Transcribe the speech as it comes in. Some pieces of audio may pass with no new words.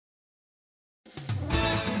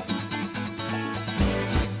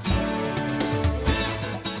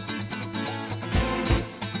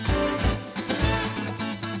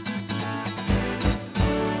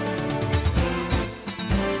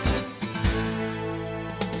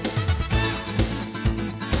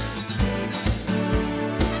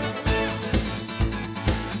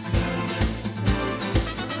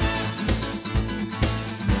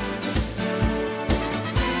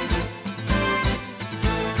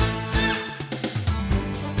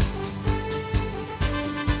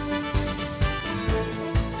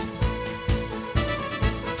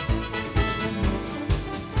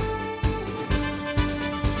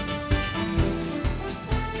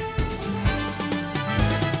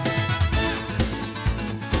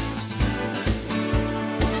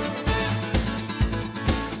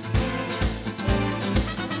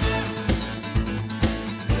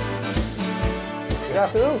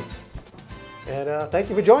afternoon, and thank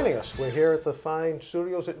you for joining us. We're here at the fine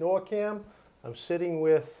studios at NORCAM. I'm sitting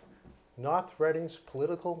with North Reading's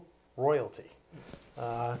political royalty.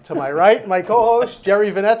 To my right, my co-host, Gerry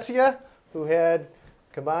Venezia, who had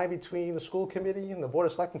combined between the school committee and the Board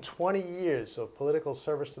of Selectmen 20 years of political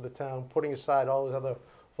service to the town, putting aside all his other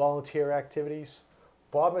volunteer activities.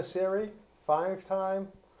 Bob Mauceri, five-time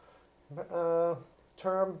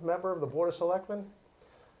term member of the Board of Selectmen.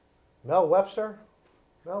 Mel Webster.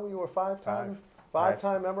 Mel, you were five-time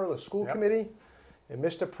member of the school committee. And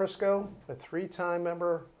Mr. Prisco, a three-time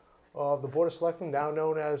member of the Board of Selectmen, now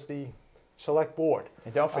known as the Select Board.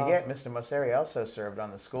 And don't forget, Mr. Mauceri also served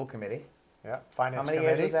on the school committee. Yeah, finance committee.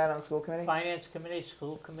 How many years was that on the school committee? Finance committee,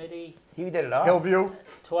 school committee. He did it all. Hillview.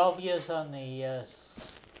 12 years on the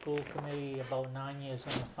school committee, about 9 years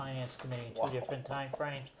on the finance committee in two different time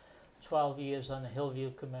frames. 12 years on the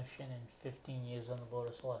Hillview Commission and 15 years on the Board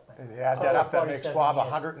of Selectmen. And you add that up, that makes Bob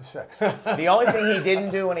 106. The only thing he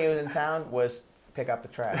didn't do when he was in town was pick up the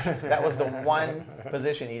trash. That was the one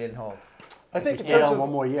position he didn't hold. I think in Stayed terms on of,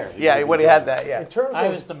 one more year. Yeah, he would have had that, yeah. in terms I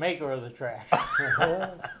of, was the maker of the trash.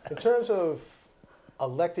 in terms of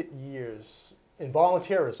elected years in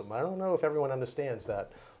volunteerism, I don't know if everyone understands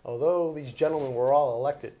that. Although these gentlemen were all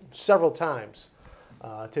elected several times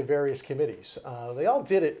to various committees, they all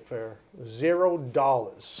did it for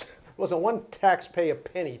 $0. Wasn't one taxpayer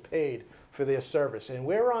penny paid for their service. And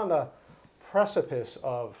we're on the precipice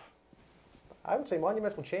of, I would say,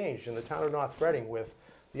 monumental change in the town of North Reading with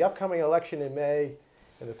the upcoming election in May,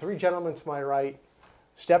 and the three gentlemen to my right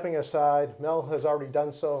stepping aside. Mel has already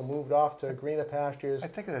done so and moved off to greener pastures. I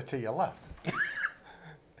think it's to your left.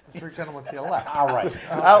 The three gentlemen to your left. All right.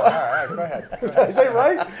 All right, go ahead. Did I say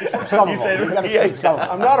right? Some of them. You gotta say some of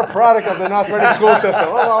them. I'm not a product of the North Reading school system.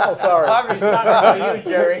 I'm awful sorry. Bobby's talking about you,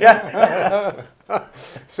 Jerry.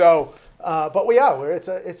 So, but we are.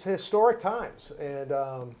 It's historic times, and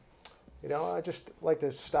you know, I just like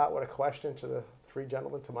to start with a question to the three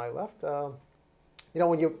gentlemen to my left. You know,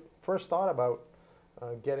 when you first thought about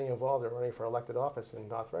getting involved in running for elected office in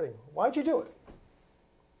North Reading, why'd you do it?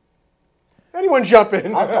 Anyone jump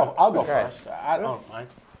in? I'll go first. I don't mind.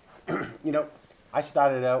 You know, I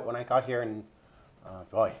started out when I got here in,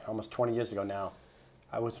 almost 20 years ago now.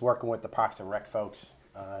 I was working with the Parks and Rec folks,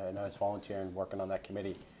 and I was volunteering, working on that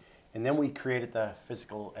committee. And then we created the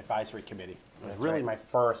Physical Advisory Committee. It was really my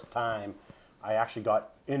first time I actually got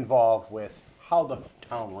involved with how the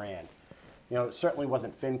town ran. You know, it certainly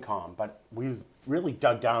wasn't FinCom, but we really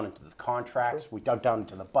dug down into the contracts, we dug down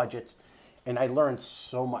into the budgets, and I learned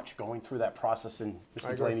so much going through that process. And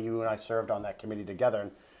Mr. Delaney, you and I served on that committee together,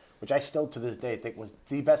 and which I still to this day think was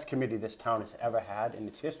the best committee this town has ever had in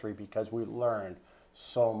its history, because we learned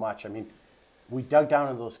so much. I mean, we dug down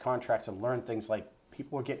into those contracts and learned things like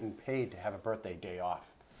people were getting paid to have a birthday day off.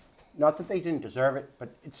 Not that they didn't deserve it, but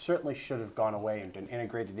it certainly should have gone away and been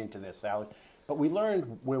integrated into their salary. But we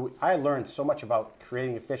learned, I learned so much about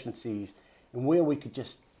creating efficiencies and where we could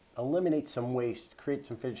just eliminate some waste, create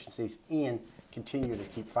some efficiencies, and continue to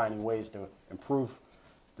keep finding ways to improve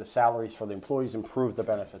the salaries for the employees, improve the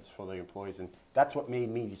benefits for the employees. And that's what made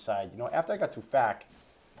me decide, you know, after I got through FAC,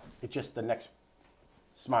 it just, the next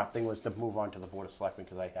smart thing was to move on to the Board of Selectmen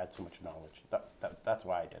because I had so much knowledge. That's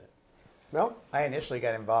why I did it. Mel? I initially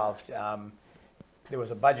got involved. There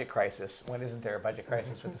was a budget crisis. When isn't there a budget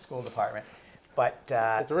crisis with the school department? But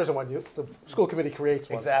If there isn't one, the school committee creates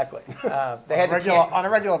one. exactly. On a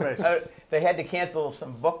regular basis. They had to cancel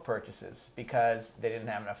some book purchases because they didn't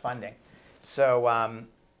have enough funding. So a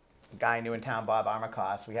guy I knew in town, Bob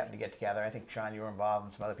Armacost, we happened to get together. I think, Sean, you were involved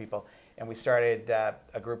and some other people. And we started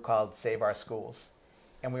a group called Save Our Schools.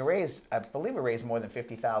 And we raised, I believe we raised more than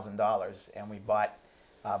 $50,000. And we bought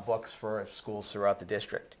books for schools throughout the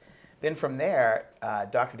district. Then from there,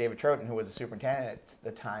 Dr. David Troughton, who was the superintendent at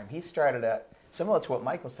the time, he started similar to what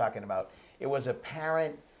Mike was talking about. It was a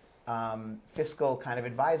parent fiscal kind of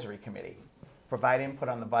advisory committee, provide input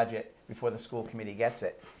on the budget before the school committee gets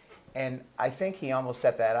it. And I think he almost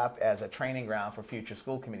set that up as a training ground for future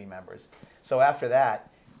school committee members. So after that,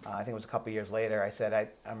 I think it was a couple years later, I said,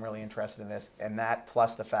 I'm really interested in this. And that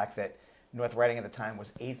plus the fact that North Reading at the time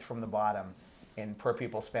was 8th from the bottom in per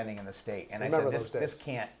pupil spending in the state. And I said, this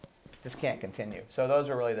can't continue. So those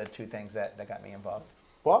were really the two things that got me involved.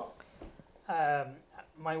 Bob?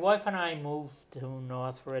 My wife and I moved to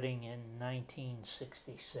North Reading in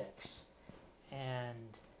 1966,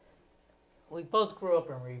 and we both grew up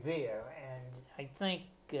in Revere, and I think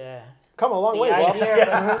Come a long the way, Bob.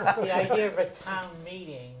 the idea of a town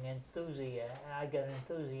meeting, I got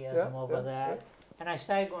enthusiasm over that, and I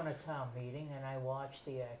started going to town meeting, and I watched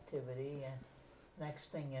the activity, and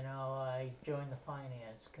next thing you know, I joined the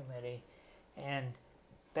finance committee, and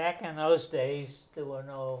back in those days, there were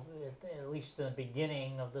no, at least in the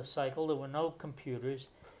beginning of the cycle, there were no computers,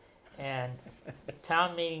 and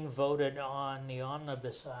town meeting voted on the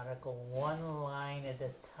omnibus article one line at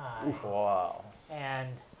a time. Wow. And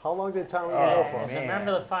How long did town meeting go for? as a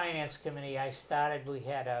member of the finance committee, I started, we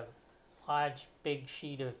had a large, big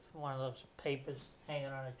sheet of one of those papers hanging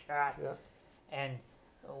on a chart, Yeah. and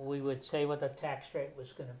we would say what the tax rate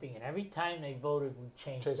was going to be. And every time they voted, we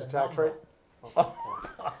changed Change the the tax number. rate?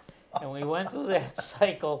 And we went through that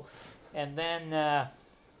cycle, and then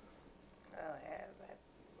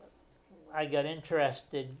I got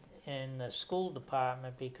interested in the school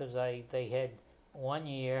department because they had one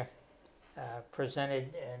year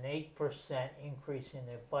presented an 8% increase in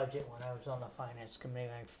their budget when I was on the finance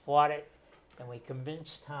committee. I fought it, and we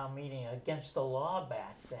convinced town meeting against the law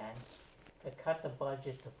back then to cut the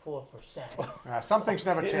budget to 4%. Some things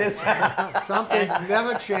never change. Some things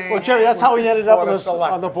never change. Well, Gerry, that's how we ended up Board of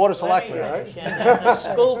on the Board of Let me Selectmen, right? finish. And then the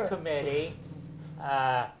school committee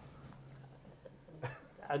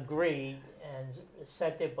agreed and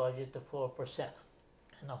set their budget to 4%.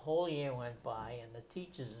 And the whole year went by, and the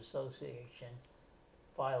Teachers Association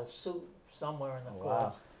filed suit somewhere in the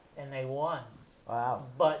courts, and they won. Wow.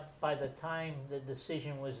 But by the time the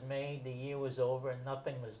decision was made, the year was over, and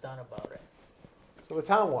nothing was done about it. So the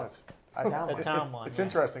town won. The town won. It's yeah.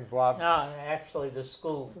 interesting, Bob. No, actually, the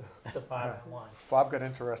school department won. Bob got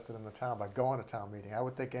interested in the town by going to town meeting. I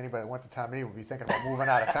would think anybody that went to town meeting would be thinking about moving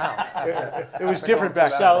out of town. It was different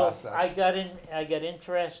back then. So process. I got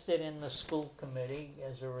interested in the school committee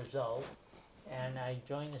as a result, and I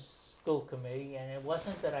joined the school committee. And it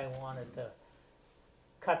wasn't that I wanted to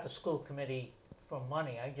cut the school committee for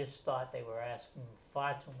money. I just thought they were asking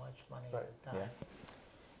far too much money at the time.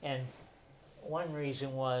 And one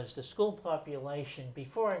reason was the school population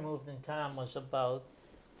before I moved in town was about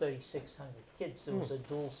 3,600 kids. There was a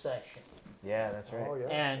dual session. Yeah, that's right. Oh, yeah.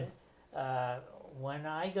 And when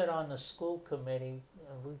I got on the school committee,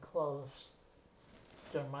 we closed,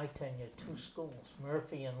 during my tenure, 2 schools,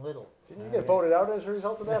 Murphy and Little. Didn't you get voted out as a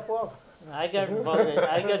result of that, Bob? I got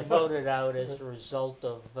voted out as a result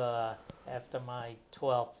of, after my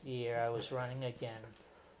 12th year, I was running again.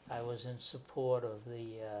 I was in support of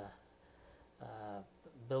the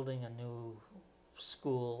building a new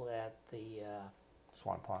school at the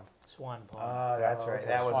Swan Pond. Swan Pond. Oh, that's right. okay.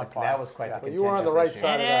 That was Swan Pond. that was quite Yeah. the Well, you were on the contentious right issue.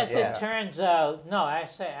 side And of that. as it turns out,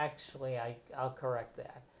 no, I'll correct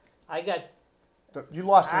that. I got You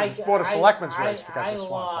lost in the Board of Selectmen's race because I of Swan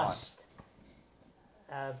Pond. lost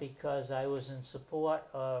because I was in support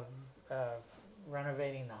of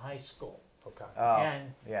renovating the high school. Okay. Oh,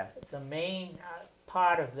 And yeah. the main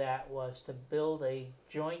part of that was to build a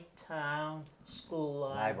joint town school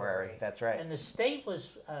library. That's right. And the state was,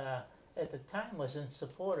 at the time, was in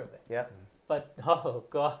support of it. Yep. But, oh,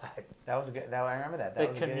 God, That was a good. I remember that. the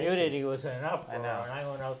was a good issue. community was in an uproar, I know. and I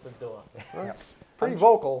went out the door. Well, it's pretty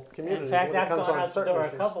vocal community In fact, when it I've comes gone on out the certain door a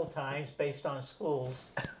issues. couple times based on schools.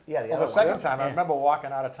 Yeah, the Well, other the second one. time, I Yeah. remember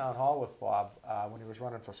walking out of town hall with Bob when he was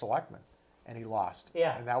running for selectman, and he lost.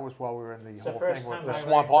 Yeah. And that was while we were in the It's the whole first thing with time the I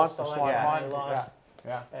Swan ran Pond. for The Swan selectman, I Pond. lost.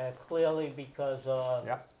 Yeah. Clearly because of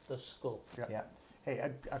Yeah. the school. Yeah. Hey,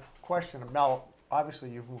 a question, Mel. Obviously,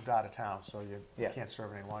 you've moved out of town, so you Yeah. can't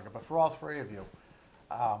serve any longer. But for all 3 of you,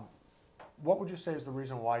 what would you say is the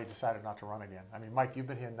reason why you decided not to run again? I mean, Mike, you've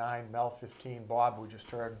been here 9, Mel 15, Bob, we just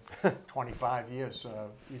heard 25 years,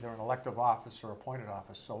 either an elective office or appointed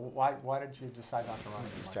office. So why did you decide not to run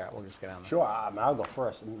again, Mike? Start. We'll just get on there. Sure, I'll go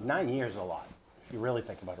first. 9 years is a lot, if you really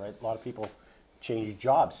think about it, right? A lot of people change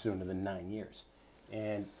jobs sooner than 9 years.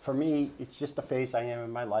 And for me, it's just the phase I am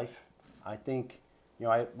in my life. I think,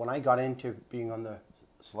 when I got into being on the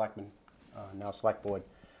selectmen, now select board,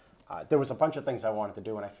 there was a bunch of things I wanted to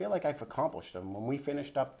do, and I feel like I've accomplished them. When we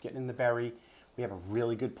finished up getting in the Berry, we have a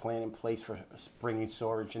really good plan in place for bringing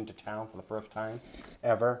storage into town for the first time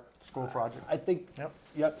ever. School project. I think,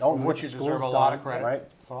 Yep. Oh, For which the you school's deserve a lot done, of credit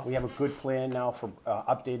Right? for. We have a good plan now for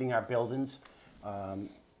updating our buildings.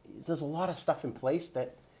 There's a lot of stuff in place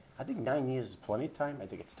that I think 9 years is plenty of time. I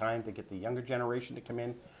think it's time to get the younger generation to come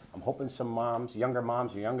in. I'm hoping some moms, or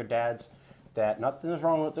younger dads, that nothing's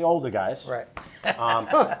wrong with the older guys. Right.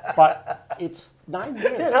 But it's 9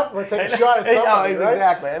 years. Can't help but take a shot at somebody, right?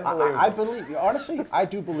 Exactly. I believe, honestly, I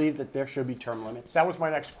do believe that there should be term limits. That was my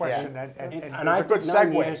next question, Yeah. and And it's I a good think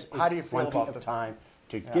 9 segue. years How do you is feel plenty about of the time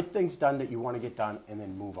to get things done that you want to get done and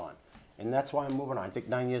then move on. And that's why I'm moving on. I think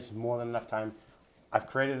 9 years is more than enough time. I've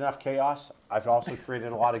created enough chaos. I've also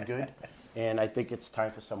created a lot of good. And I think it's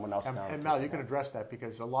time for someone else now. And to Mel, take you can it on. address that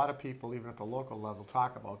because a lot of people, even at the local level,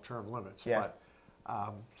 talk about term limits. Yeah. But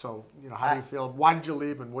So, how do you feel? Why did you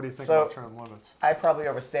leave, and what do you think So- about term limits? I probably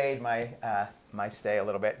overstayed my my stay a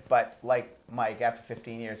little bit, but like Mike, after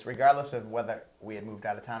 15 years, regardless of whether we had moved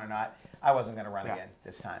out of town or not, I wasn't going to run again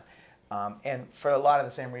this time. And for a lot of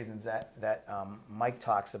the same reasons that Mike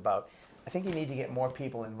talks about, I think you need to get more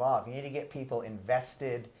people involved. You need to get people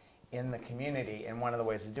invested in the community, and one of the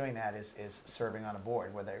ways of doing that is serving on a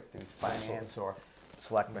board, whether it be finance or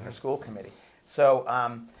selectmen or school committee. So,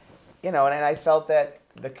 and I felt that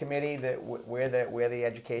the committee where the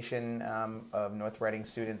education of North Reading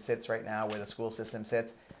students sits right now, where the school system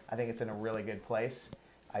sits, I think it's in a really good place.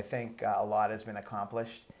 I think a lot has been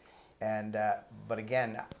accomplished, and but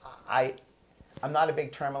again, I'm not a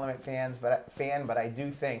big term limit fan, but I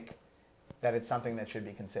do think that it's something that should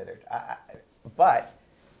be considered. But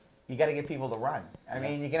you got to get people to run. I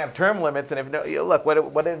mean, you can have term limits, and if no, look,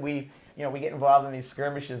 what did we? We get involved in these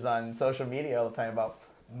skirmishes on social media all the time about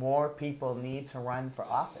more people need to run for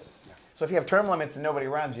office. Yeah. So if you have term limits and nobody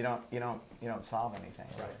runs, you don't solve anything.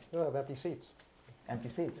 Right. You'll have empty seats. Empty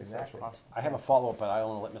seats, exactly. Awesome. I have a follow-up, but I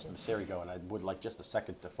want to let Mr. Mauceri go, and I would like just a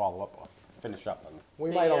second to follow up or finish up on.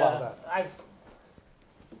 We might allow that.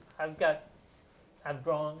 I've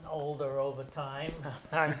grown older over time.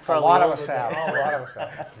 I'm A probably lot of older us than have. all A lot of of us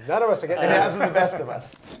have. None of us are getting It it. happens to the best of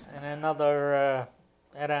us. And another,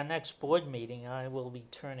 at our next board meeting, I will be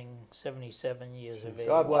turning 77 years of age.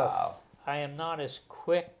 God bless. Wow. I am not as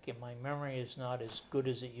quick, and my memory is not as good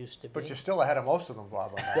as it used to be. But you're still ahead of most of them,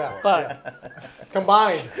 Bob, on that. Yeah. board. But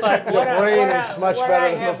Combined, But your brain what is much what better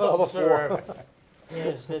I than have the other four. observed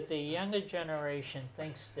is that the younger generation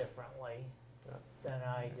thinks differently than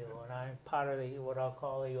I do, and I'm part of what I'll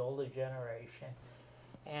call the older generation.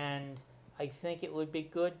 And I think it would be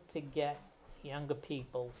good to get younger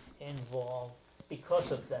people involved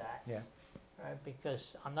because of that. Yeah. Right?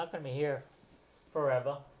 Because I'm not going to be here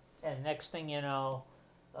forever, and next thing you know,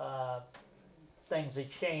 things are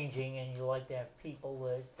changing, and you like to have people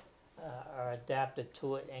that are adapted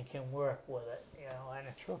to it and can work with it,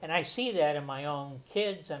 and I see that in my own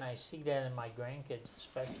kids, and I see that in my grandkids,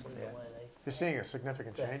 especially the way they. You're seeing a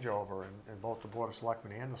significant changeover in both the Board of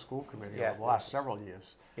Selectmen and the school committee Yeah. over the last several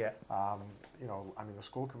years. Yeah. The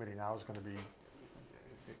school committee now is going to be,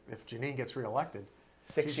 if Janine gets reelected,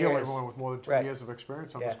 6 she's the only years. one with more than 2 Right. years of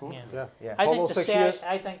experience on the Yeah. school committee. Yeah. Yeah. I think Almost the 6 years. sad.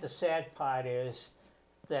 I think the sad part is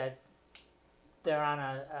that there aren't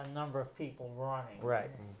a number of people running. Right.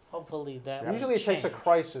 Hopefully that. will Usually it takes a change.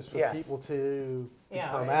 crisis for Yeah. people to Yeah,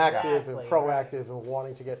 become active and exactly, proactive and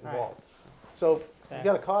wanting to get Right. involved. So you Exactly.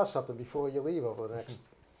 got to cause something before you leave over the next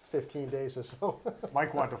 15 days or so.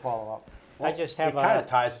 Mike wanted to follow up. I just have It kind a of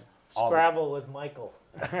ties all this. Scrabble with Michael.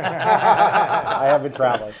 I have been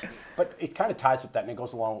traveling. But it kind of ties with that, and it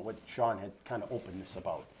goes along with what Sean had kind of opened this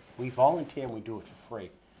about. We volunteer and we do it for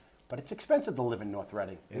free. But it's expensive to live in North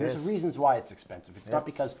Reading. It And there's is. reasons why it's expensive. It's not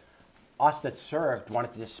because us that served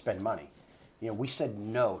wanted to just spend money. We said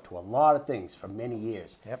no to a lot of things for many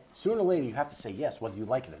years. Yep. Sooner or later, you have to say yes, whether you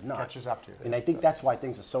like it or not. Catches up to you. And I think that's why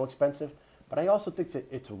things are so expensive. But I also think that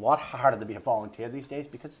it's a lot harder to be a volunteer these days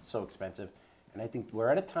because it's so expensive. And I think we're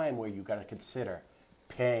at a time where you've got to consider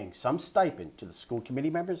paying some stipend to the school committee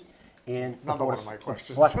members and the Another board one of my of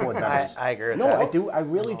questions. select board members. I agree with no, that. I do. I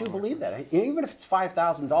really do believe that. Even if it's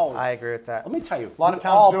 $5,000. I agree with that. Let me tell you, A lot of we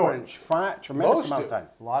towns all do put it. in tremendous Most amount do. of time.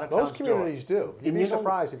 A lot of towns Most communities do. You'd And be you know-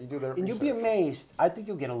 surprised if you do their And you'll be research. amazed. I think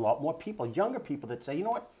you'll get a lot more people, younger people, that say, you know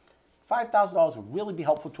what, $5,000 would really be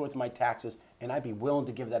helpful towards my taxes, and I'd be willing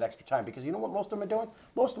to give that extra time. Because you know what most of them are doing?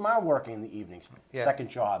 Most of them are working in the evenings, Yeah. second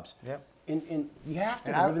jobs. Yep. And you have to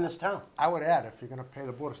And I- live in this town. I would add, if you're going to pay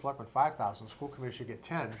the Board of Selectmen $5,000, the school committee should get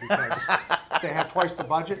 10 because they have twice the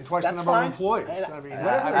budget and twice the That's number fine. of employees. And I mean,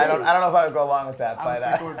 whatever I don't know if I would go along with that. I By don't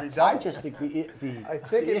that. think it would be I done. just think I think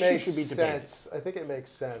the it issue makes should be debated. sense. I think it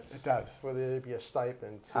makes sense. It does. For there to be a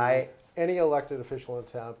stipend to I- any elected official in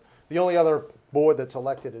town. The only other board that's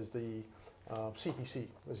elected is the CPC,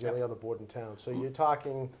 is the only other board in town. So you're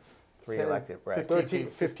talking 3 10, elected, right. 13,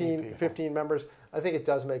 15 15, people. 15 members. I think it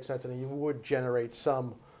does make sense, and you would generate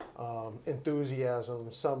some enthusiasm,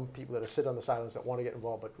 some people that are sitting on the sidelines that want to get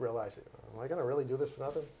involved but realize, am I going to really do this for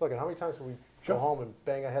nothing? Look, at how many times do we Sure. go home and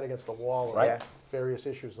bang our head against the wall on Right. various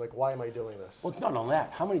issues? Like, why am I doing this? Well, it's not only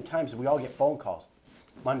that. How many times do we all get phone calls?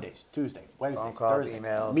 Mondays, Tuesday, Wednesdays, Phone calls, Thursdays.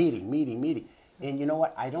 emails. Meeting. And you know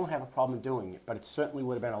what? I don't have a problem doing it, but it certainly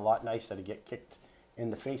would have been a lot nicer to get kicked in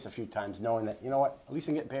the face a few times, knowing that, you know what? At least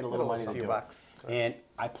I'm getting paid a little money to few do bucks. it. And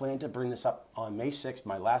I plan to bring this up on May 6th,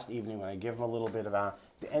 my last evening, when I give them a little bit of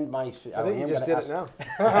to end my. I think you just did it now.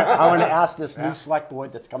 I want to ask this new select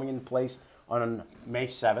board that's coming into place on May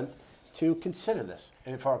 7th to consider this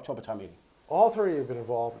for October town meeting. All three have been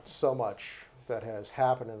involved so much that has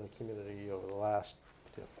happened in the community over the last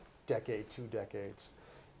decade, 2 decades,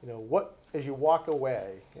 what, as you walk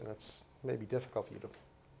away, it's maybe difficult for you to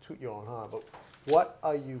toot your own horn, but what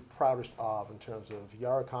are you proudest of in terms of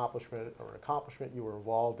your accomplishment or an accomplishment you were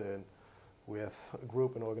involved in with a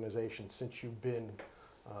group and organization since you've been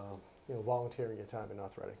volunteering your time in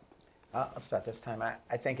North Reading? I'll start this time.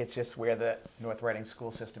 I think it's just where the North Reading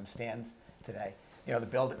school system stands today.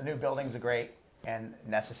 The new buildings are great and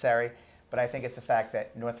necessary, but I think it's a fact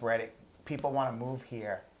that North Reading, people want to move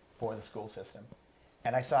here for the school system.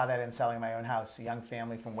 And I saw that in selling my own house. A young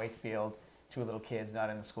family from Wakefield, 2 little kids not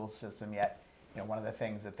in the school system yet. One of the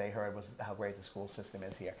things that they heard was how great the school system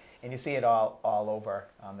is here. And you see it all over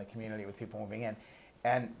the community with people moving in.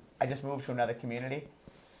 And I just moved to another community,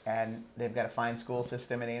 and they've got a fine school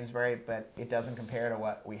system in Amesbury, but it doesn't compare to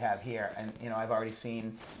what we have here. And I've already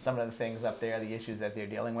seen some of the things up there, the issues that they're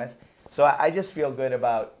dealing with. So I just feel good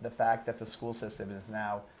about the fact that the school system is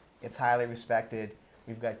now, it's highly respected.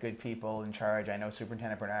 We've got good people in charge. I know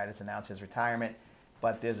Superintendent Bernard has announced his retirement,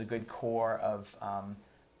 but there's a good core of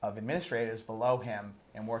administrators below him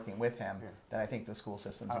and working with him that I think the school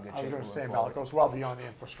system's in good shape. I was going to say, moving Mel, forward. it goes well beyond the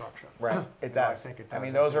infrastructure. Right, it I does. think it I does.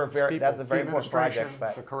 mean, those are that's a very The important project. administration,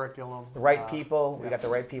 But the curriculum. the right people, we yeah. got the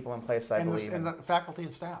right people in place, I And believe. the faculty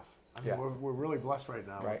and staff. I mean, Yeah. we're really blessed right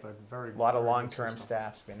now Right. with a very A lot of very good long-term system.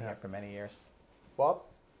 staff's been Yeah. here for many years. Bob?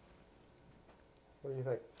 What do you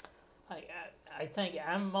think? I think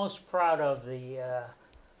I'm most proud of the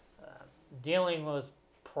dealing with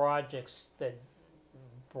projects that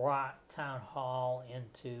brought Town Hall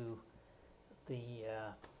into the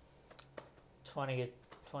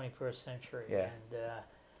 21st century. Yeah. And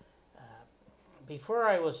before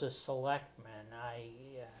I was a selectman,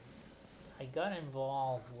 I got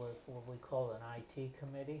involved with what we call an IT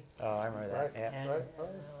committee. Oh, I remember that. Right. Yeah. And Right.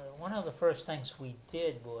 one of the first things we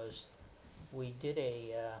did was we did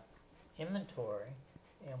a inventory,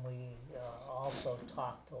 and we also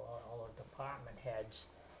talked to all the department heads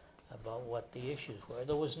about what the issues were.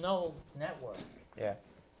 There was no network, Yeah.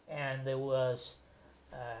 and there was,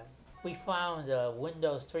 we found a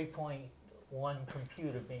Windows 3.1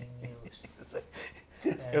 computer being used.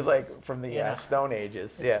 It was like from the Yeah. Stone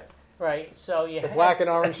Ages. Yeah. Right, so you The had, black and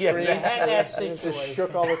orange Yeah. screen. you had that It situation. just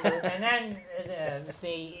shook all the time. And then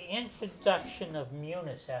the introduction of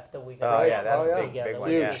Munis after we Oh, got yeah, that's Oh, a yeah. big one.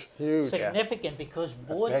 Huge, Yeah. huge. significant because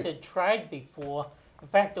boards big. had tried before. In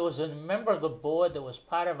fact, there was a member of the board that was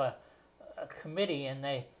part of a committee, and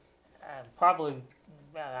they probably,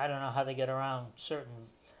 I don't know how they get around certain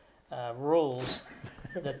rules.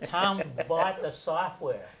 The town bought the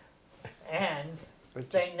software, and It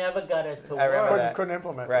just they never got it to I remember work. that. couldn't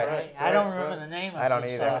implement Right. it. Right? I don't remember the name of I don't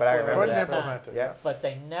the either, but I software remember Couldn't at the that. time. implement it. Yeah. But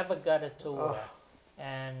they never got it to Oh. work.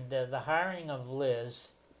 And the hiring of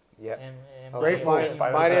Liz, Yeah. in Great my move opinion,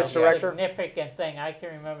 by was Finance a Director. significant thing. I can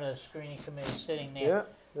remember the screening committee sitting there Yeah,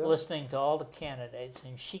 yeah. listening to all the candidates,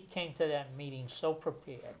 and she came to that meeting so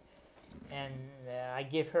prepared. And I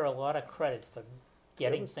give her a lot of credit for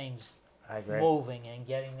getting was- things I agree. moving and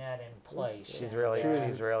getting that in place. She's really,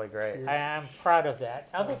 she's really great. I'm proud of that.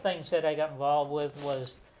 Other things that I got involved with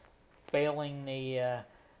was bailing the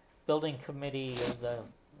building committee of the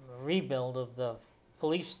rebuild of the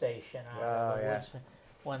police station out of Oh, the yeah. woods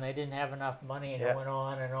when they didn't have enough money, and Yeah. it went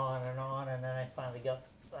on and on and on, and then I finally got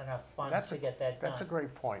enough funds That's to a- get that done. That's a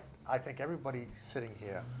great point. I think everybody sitting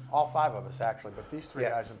here, all 5 of us actually, but these 3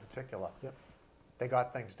 Yeah. guys in particular, Yep. they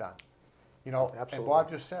got things done. You know, and Absolutely. Bob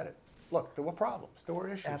just said it. Look, there were problems, there were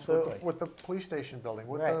issues Absolutely. with the police station building,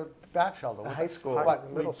 with Right. the bat shelter, The with high school. But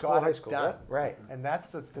we Middle school, got high it school, done. Right. And that's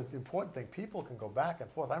the important thing. People can go back and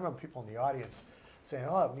forth. I remember people in the audience saying,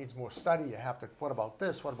 oh, it needs more study. You have to, what about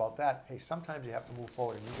this? What about that? Hey, sometimes you have to move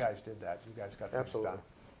forward, and you guys did that. You guys got things Absolutely. done,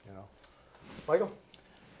 you know. Michael?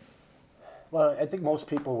 Well, I think most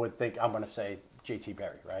people would think I'm going to say J.T.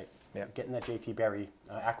 Berry, right? Yeah. Getting that J.T. Berry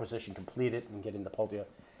acquisition completed and getting the Poldia.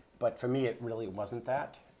 But for me, it really wasn't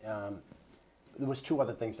that. There was 2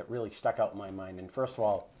 other things that really stuck out in my mind. And first of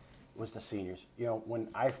all, was the seniors. You know, when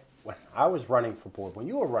I was running for board, when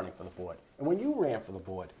you were running for the board, and when you ran for the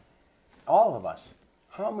board, all of us,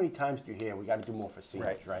 how many times do you hear we got to do more for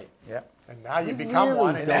seniors, right? Yeah. And now you We become really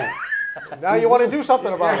one. And don't. Now you want to do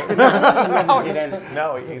something about it. Never did anything.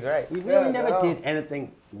 No, he's right. We really Yeah, never no. did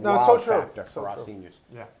anything No, it's wow so true. factor So for our true. seniors.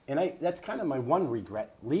 Yeah. And that's kind of my one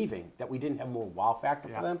regret leaving, that we didn't have more wow factor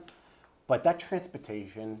Yeah. for them. But that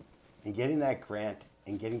transportation and getting that grant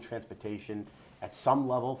and getting transportation at some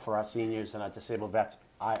level for our seniors and our disabled vets,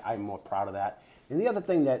 I'm more proud of that. And the other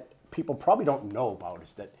thing that people probably don't know about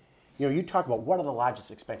is that, you know, you talk about what are the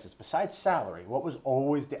largest expenses besides salary. What was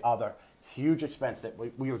always the other huge expense that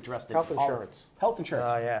we addressed. Health insurance. Health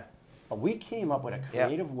insurance. Oh, yeah. But we came up with a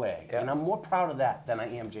creative way, and I'm more proud of that than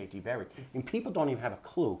I am J.T. Berry. And people don't even have a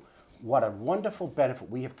clue what a wonderful benefit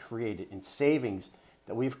we have created in savings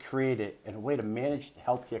that we've created in a way to manage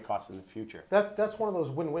healthcare costs in the future. That's one of those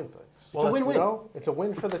win-win things. It's a win-win. You know, it's a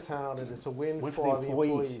win for the town, and it's a win for the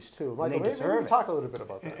employees too. And Michael, they maybe deserve it. talk a little bit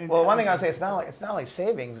about that. Well, one thing I'll say, it's not only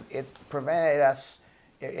savings, it prevented us,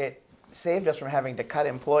 it saved us from having to cut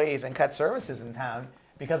employees and cut services in town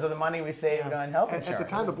because of the money we saved on health insurance. At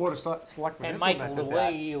the time the Board of Selectmen And Michael, implemented the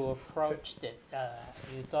way that, you approached it,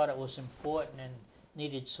 you thought it was important and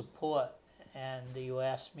needed support, and you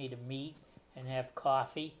asked me to meet and have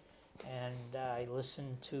coffee, and I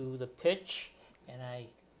listened to the pitch, and I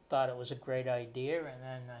thought it was a great idea, and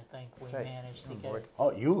then I think we Right. managed to get it.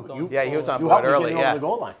 Oh, you Yeah, he was on you board helped me early, get yeah. over the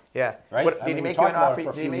goal line. Yeah. Right? What, I did he mean, we make you an talked about it offer? for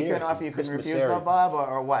a Did he few make you an years, offer you and couldn't Mr. refuse, though, Mauceri. Bob,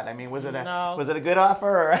 or what? I mean, was it No. a good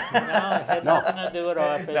offer? Or? No, it had nothing to do with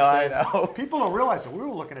office. No, I know. people don't realize that we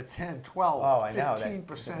were looking at 10, 12, Oh, I know.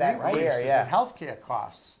 15% That right increases here, yeah. in healthcare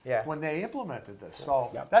costs Yeah. when they implemented this. So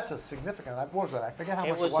Yep. that's a significant, what was it? I forget how It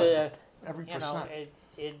much was it was, a, but every you know, percent.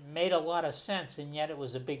 it made a lot of sense, and yet it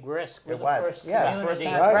was a big risk. We're It the was. first Yeah, the first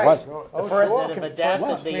community time, Right. right. Was. Oh, The first sure. that have first adapted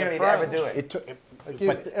the community to ever approach. do it. It took, I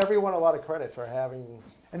give everyone a lot of credit for having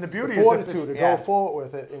And the the beauty is fortitude to yeah. go forward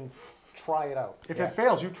with it and try it out. if it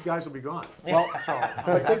fails, you two guys will be gone. well,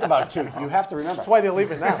 but think about it too. You have to remember. That's why they're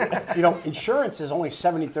leaving now. You know, insurance is only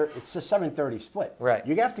 70-30. It's a 70-30 split. Right.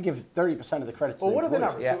 You have to give 30% of the credit to Well, the what are the employees.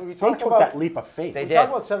 numbers? Yeah. So we They talk took about that leap of faith. They we did. talk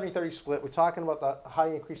about 70-30 split. We're talking about the high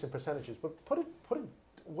increase in percentages. But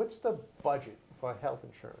what's the budget for health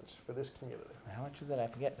insurance for this community? How much is it? I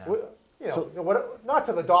forget now. You know, So- not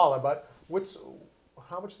to the dollar, but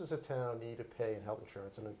how much does a town need to pay in health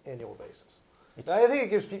insurance on an annual basis? It's- I think it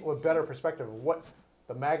gives people a better perspective of what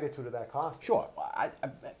the magnitude of that cost is. Sure.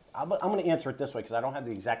 I'm going to answer it this way because I don't have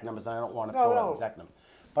the exact numbers and I don't want to No, throw out no. the exact numbers.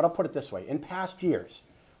 But I'll put it this way. In past years,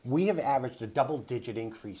 we have averaged a double-digit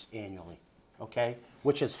increase annually, okay?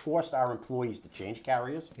 Which has forced our employees to change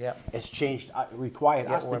carriers. Yep. It's changed, required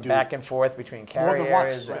Yeah, us we're to do... back and forth between More than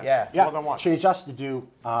carriers. once, Yeah. Yeah, more than once. changed us to do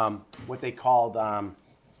what they called,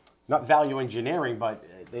 not value engineering, but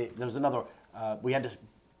there was another, we had to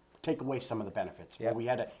take away some of the benefits. Yep. We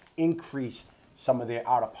had to increase some of their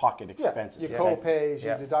out-of-pocket Yeah, expenses. your Yeah. co-pays,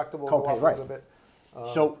 your Yeah. deductible go Copay, up a right. little bit.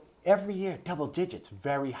 So every year, double digits,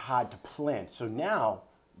 very hard to plan. So now,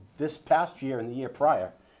 this past year and the year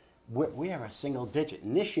prior, we are a single digit.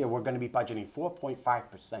 And this year, we're going to be budgeting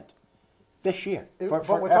 4.5%. This year, But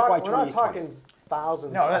for we're FY not 2020. talking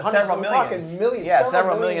thousands, No, that's hundreds, several we're millions. talking millions. Yeah, several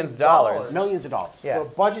several millions of dollars. Millions of dollars. Yeah. For a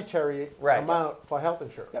budgetary Right. amount for health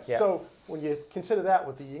insurance. Yep. Yeah. So when you consider that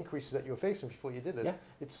with the increases that you were facing before you did this, Yeah.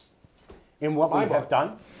 it's And what we have Mind-boggling.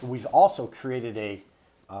 done, we've also created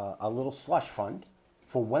a little slush fund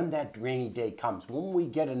for when that rainy day comes. When we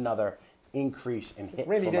get another increase in hit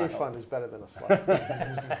rainy from day our health. fund is better than a slide.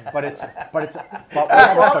 But we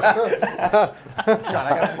have a cushion. Sean,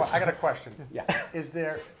 I got a question. Yeah. Is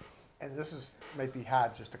there, and this is maybe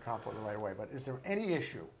hard just to come up with the right way, but is there any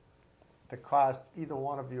issue that caused either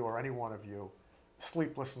one of you or any one of you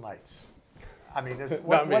sleepless nights? I mean,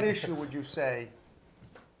 what issue would you say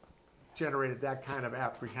generated that kind of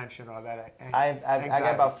apprehension or that I anxiety?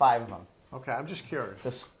 got about 5 of them. Okay, I'm just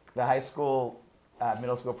curious. The high school,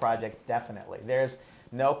 middle school project, definitely. There's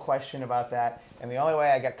no question about that. And the only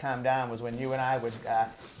way I got calmed down was when you and I would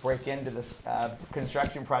break into this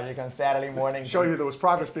construction project on Saturday morning. Show you there was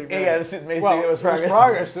progress being made. Yeah, this is basically Well, it was there was progress.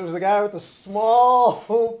 progress. There was the guy with the small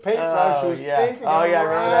paintbrush who was yeah. painting Oh, yeah, I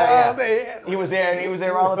remember that, around the- He was there, and he was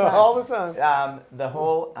there all the time. All the time. The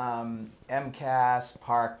whole MCAS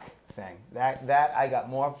park thing. That I got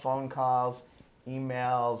more phone calls,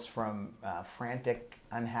 emails from frantic,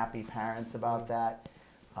 unhappy parents about that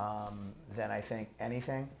than I think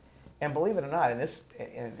anything. And believe it or not,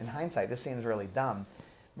 in hindsight, this seems really dumb.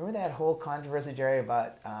 Remember that whole controversy, Jerry,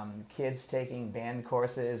 about kids taking band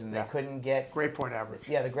courses and they Yeah. couldn't get Grade point average.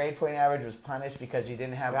 Yeah, the grade point average was punished because you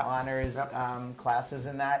didn't have Yep. honors Yep. classes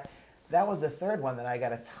in that. That was the third one that I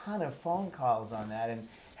got a ton of phone calls on that and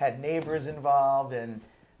had neighbors involved. And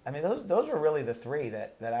I mean, those were really the three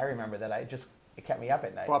that I remember that it kept me up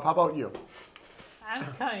at night. Bob, how about you? I'm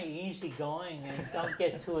kind of easygoing and don't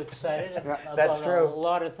get too excited Yeah, about that's true. a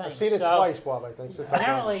lot of things. I've seen it So, twice, Bob, I think. Since I've known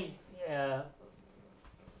you. Apparently,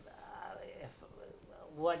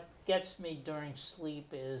 what gets me during sleep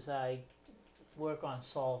is I work on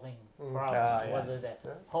solving problems, yeah. whether they're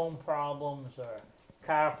home problems or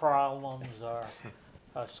car problems or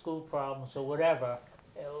school problems or whatever.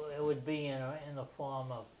 It would be in the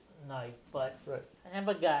form of night, but Right. I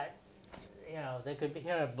never got, there could be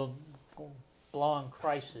full-blown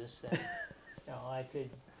crisis, and I could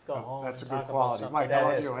go home That's a and good talk about quality. something. Mike, That how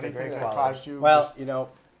about is, you? it's a Anything great that quality. caused you? Well, just- you know,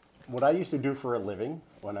 what I used to do for a living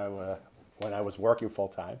when I was working full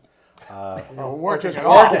time. you were working just at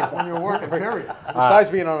all when you were working, period. Besides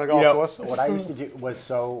being on a golf course. What I used to do was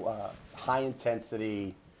so high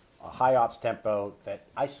intensity, high ops tempo that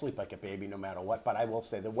I sleep like a baby no matter what. But I will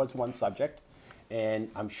say there was one subject, and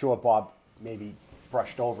I'm sure Bob maybe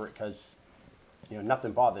brushed over it because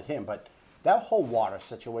nothing bothered him. But that whole water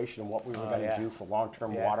situation and what we were going to yeah. do for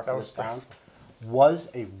long-term Yeah, water that for was this town was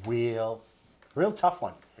a real tough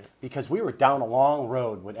one because we were down a long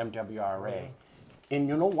road with MWRA. And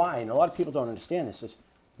you know why? And a lot of people don't understand this is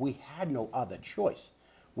we had no other choice.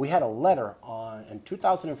 We had a letter in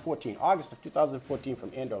 2014, August of 2014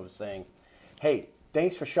 from Andover saying, hey,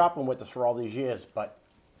 thanks for shopping with us for all these years, but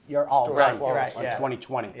you're all Store's done closed. Right, on yeah.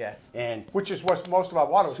 2020. Yeah. And Which is what most of our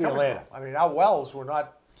water was See you coming later. from. I mean, our wells were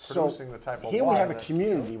not so producing the type of here water. we have a that-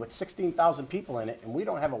 community with 16,000 people in it, and we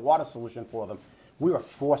don't have a water solution for them. We were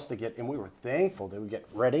forced to get, and we were thankful that we get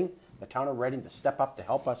Reading, the town of Reading, to step up to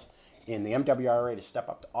help us, and the MWRA to step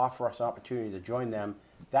up to offer us an opportunity to join them.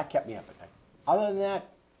 That kept me up at night. Other than that,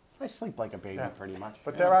 I sleep like a baby pretty much.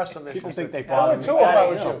 But there are some issues. People think they that- bother would me. too if I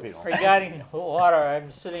You was know, you. people. Regarding the water,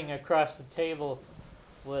 I'm sitting across the table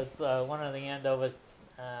with one of the Andover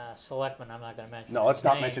selectmen. I'm not going to mention. No, let's his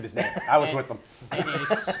not name. mention his name. I was And- with them. And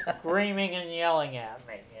he's screaming and yelling at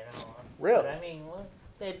me. Really? But I mean,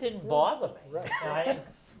 it didn't bother me. Right. I didn't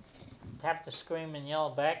have to scream and yell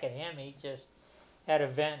back at him. He just had a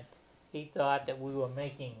vent. He thought that we were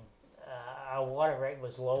making our water rate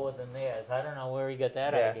was lower than theirs. I don't know where he got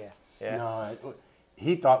that Yeah. idea. Yeah. No,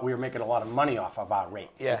 he thought we were making a lot of money off of our rate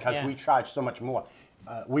Yeah. because Yeah. we charge so much more.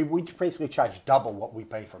 We basically charge double what we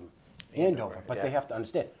pay from Andover, but yeah. they have to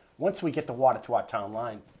understand. Once we get the water to our town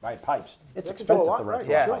line by pipes, it's You have to do a expensive lot, to run right,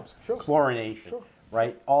 through yeah. our sure, pipes. sure. Chlorination, Sure.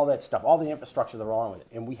 right? All that stuff, all the infrastructure that are along with it,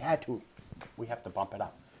 and we have to bump it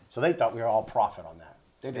up. So they thought we were all profit on that.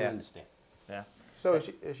 They didn't Yeah. understand. Yeah. So as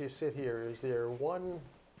you sit here, is there one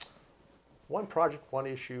project, one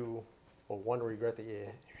issue, or one regret that you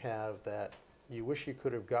have that you wish you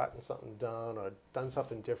could have gotten something done or done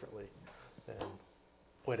something differently than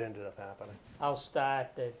what ended up happening? I'll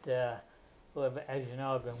start that, as you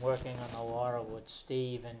know, I've been working on the water with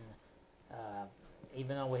Steve, and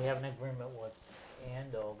even though we have an agreement with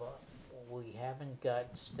Andover, we haven't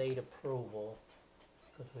got state approval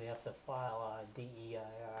because we have to file our DEIR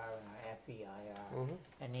and our FEIR.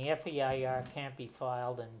 And the FEIR can't be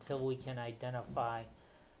filed until we can identify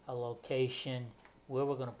a location where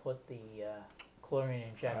we're going to put the chlorine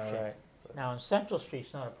injection. All right. Now, in Central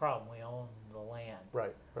Street's not a problem. We own the land.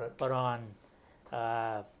 Right, right. But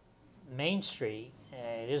on Main Street,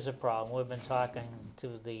 it is a problem. We've been talking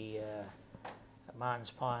to the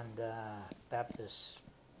Martins Pond Baptist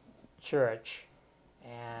Church,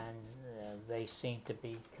 and they seem to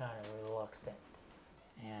be kind of reluctant.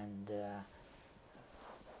 And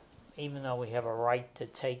even though we have a right to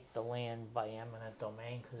take the land by eminent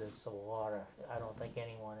domain because it's the water, I don't think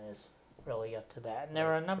anyone is really up to that. And there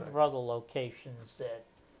are a number of other locations that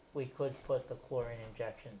we could put the chlorine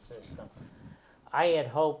injection system. I had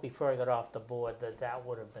hoped before I got off the board that that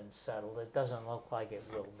would have been settled. It doesn't look like it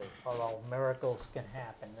will be, although miracles can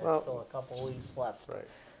happen. There's Well, still a couple weeks left. Right.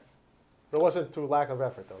 It wasn't through lack of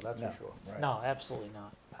effort, though, that's No. for sure. Right. No, absolutely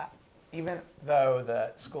not. Even though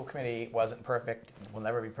the school committee wasn't perfect, will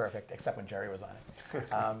never be perfect, except when Gerry was on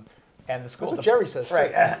it. And the school That's what Gerry says, too.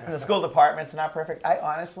 right? And the school department's not perfect. I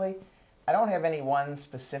honestly don't have any one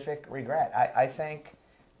specific regret. I think,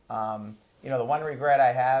 the one regret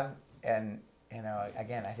I have, and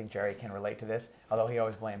again, I think Gerry can relate to this, although he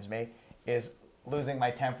always blames me, is losing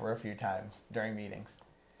my temper a few times during meetings.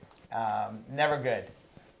 Never good.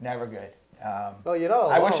 Never good. Well,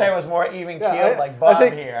 I wish I was more even keeled Yeah, like Bob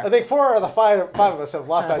think, here. I think 4 of the five of us have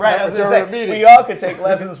lost our Right, I temper was going during to a say, meeting. we all could take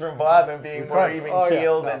lessons from Bob and being more could. even Oh, yeah,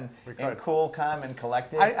 keeled no, we and could. cool, calm, and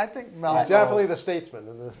collected. I think Mel. He's definitely the statesman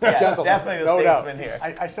and the yes, gentleman. definitely the no doubt. statesman here.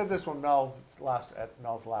 I said this when at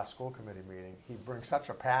Mel's last school committee meeting. He brings such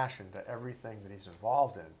a passion to everything that he's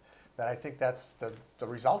involved in that I think that's the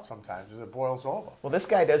result sometimes is it boils over. Well, this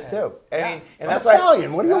guy does too. I Yeah. mean, and I'm that's why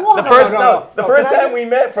Italian. What do you Yeah. want? the first no. the first Can I- time we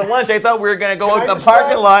met for lunch, I thought we were going to go Can out I the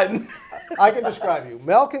parking lot. And I can describe you.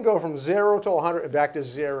 Mel can go from 0 to 100 and back to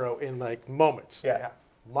 0 in like moments. yeah.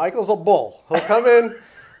 Michael's a bull. He'll come in,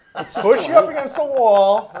 push you up against the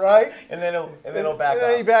wall, right? And then he'll back and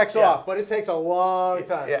then he off. backs Yeah. off, but it takes a long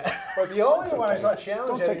time. Yeah. But the only one I saw Don't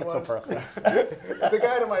challenge take it so anyone personally. is the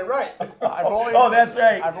guy to my right. Oh, that's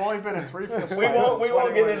right. I've only been in 3 fist We fights.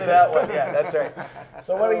 won't get into that one. Yeah, that's right.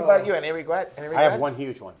 So what about you? Any regrets? I have one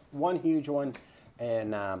huge one,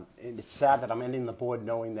 and it's sad that I'm ending the board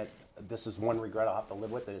knowing that this is one regret I'll have to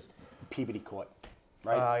live with, is Peabody Court.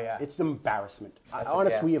 Right? Oh, yeah. It's an embarrassment. That's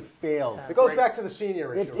Honestly, yeah. we have failed. It goes back to the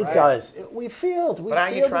senior issue, It right? does. We failed. We But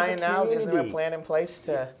aren't you failed as trying a now? Isn't there a community. plan in place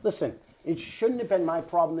to? Listen, it shouldn't have been my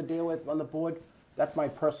problem to deal with on the board. That's my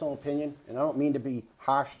personal opinion, and I don't mean to be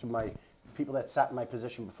harsh to my people that sat in my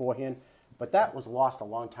position beforehand, but that was lost a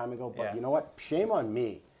long time ago. But Yeah. you know what? Shame on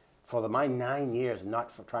me for my 9 years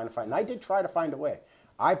not for trying to find. And I did try to find a way.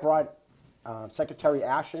 I brought Secretary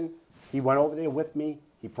Ashen. He went over there with me.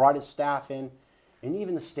 He brought his staff in, and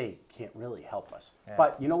even the state can't really help us. Yeah.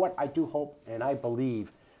 But you know what? I do hope and I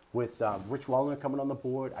believe with Rich Wellner coming on the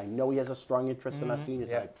board, I know he has a strong interest in our seniors.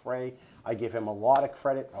 Yeah. And I pray. I give him a lot of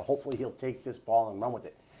credit. Hopefully, he'll take this ball and run with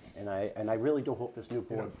it. And I really do hope this new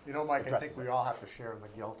board. You know, Mike, I addresses think we it. all have to share in the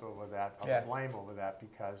guilt over that, or Yeah. the blame over that,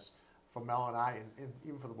 because for Mel and I, and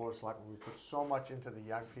even for the Board of Selectmen, we put so much into the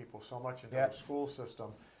young people, so much into Yeah. the school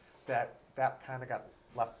system, that kind of got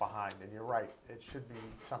left behind. And you're right, it should be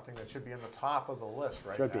something that should be in the top of the list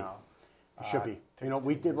right Should be. now. It should be. to- You know,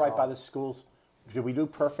 we to did right by the resolve. schools. Did we do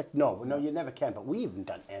perfect? No, no, you never can. But we haven't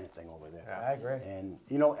done anything over there. Yeah. I agree. And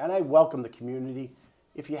you know, and I welcome the community.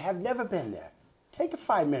 If you have never been there, take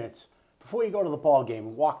 5 minutes before you go to the ball game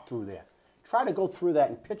and walk through there. Try to go through that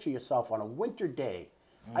and picture yourself on a winter day,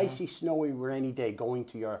 icy, snowy, rainy day, going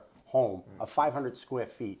to your home of 500 square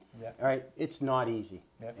feet. Yeah. All right, it's not easy.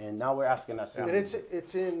 Yeah. And now we're asking us. And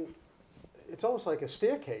it's almost like a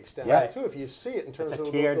staircase down Yeah. there too. If you see it in terms It's a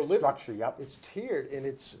of tiered the living, structure. Yep. it's tiered and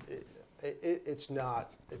it's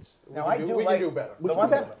not. It's Now we I can do we like can do better. We the can one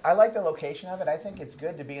do that better. I like the location of it. I think it's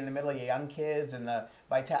good to be in the middle of your young kids and the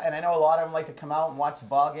and I know a lot of them like to come out and watch the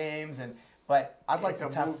ball games but I'd like it's to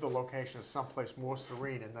a tough- move the location to someplace more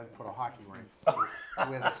serene and then put a hockey rink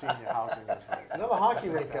where the senior housing is right. Another hockey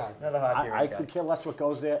rink guy. another hockey I rink. could care less what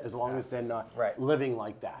goes there as long as they're not Right. living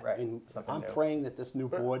like that. Right. And Something I'm new. praying that this new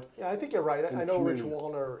board. Yeah, I think you're right. in I the know Rich community.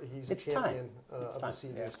 Wallner, he's a It's time. champion It's of time. the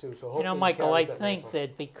seniors Yeah. too. So You hopefully know, he Michael, I carries that think mantle.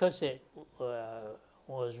 that because it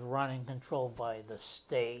was run and controlled by the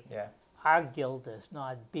state, Yeah. our guild is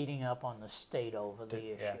not beating up on the state over the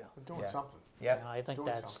issue. yeah. We're doing Yeah. something. You Yep. know, I think Doing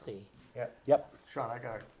that's something. Yep. Sean, I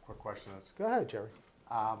got a quick question. That's, Go ahead, Jerry.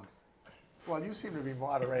 well, you seem to be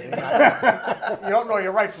moderating. You don't know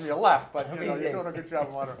your right from your left, but you know, you're doing a good job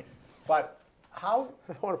of moderating. But how,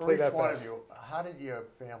 wanna for play each that one back. of you, how did your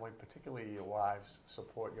family, particularly your wives,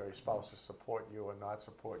 support you, or your spouses support you or not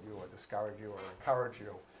support you or discourage you or encourage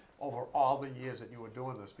you over all the years that you were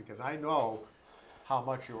doing this? Because I know how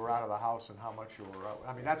much you were out of the house and how much you were out.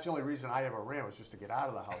 I mean, that's the only reason I ever ran, was just to get out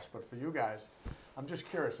of the house. But for you guys, I'm just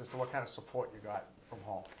curious as to what kind of support you got from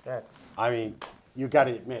home. Good. I mean, you got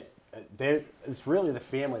to admit, it's really the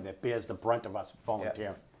family that bears the brunt of us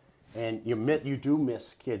volunteering. And you do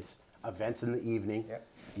miss kids' events in the evening. Yep.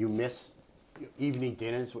 You miss evening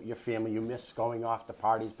dinners with your family. You miss going off to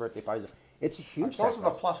parties, birthday parties. It's a huge Those are the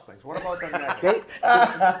sacrifice. plus things. What about the negatives?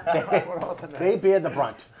 They, What about the they negatives? bear the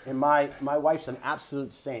brunt. And my wife's an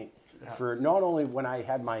absolute saint. For not only when I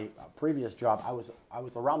had my previous job, I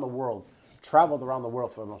was around the world, traveled around the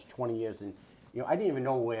world for almost 20 years, and I didn't even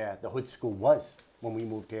know where the Hood School was when we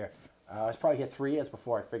moved here. I was probably here 3 years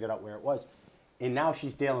before I figured out where it was, and now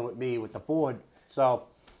she's dealing with me with the board. So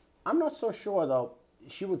I'm not so sure though.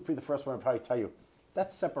 She would be the first one to probably tell you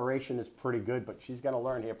that separation is pretty good, but she's going to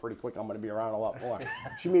learn here pretty quick. I'm going to be around a lot more.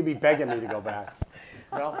 She may be begging me to go back.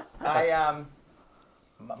 Well,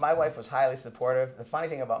 my wife was highly supportive. The funny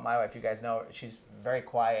thing about my wife, you guys know, she's very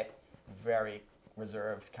quiet, very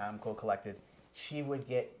reserved, calm, cool, collected. She would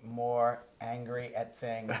get more angry at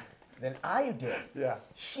things than I did. Yeah.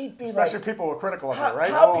 She'd be Especially like, people who are critical of you, right?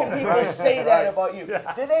 how can people say that Right. about you?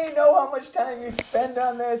 Do they know how much time you spend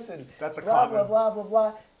on this? And That's a blah, common- blah, blah, blah,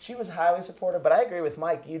 blah. She was highly supportive, but I agree with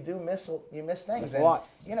Mike. You miss things. A lot.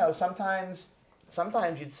 You know, sometimes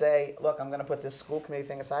you'd say, look, I'm going to put this school committee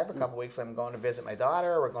thing aside for a couple weeks. I'm going to visit my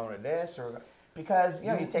daughter, or we're going to this, or because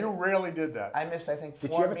you You rarely did that. I missed, I think, 4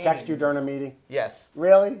 Did she ever text you meetings. during a meeting? Yes.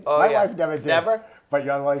 Really? Oh, My yeah. wife never did. Never? But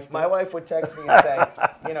your wife did. My wife would text me and say,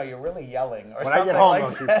 you're really yelling, or When I something get home,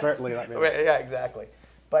 like though, that. she certainly let me know. Right, yeah, exactly.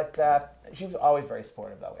 But she was always very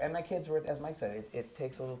supportive, though. And my kids were, as Mike said, it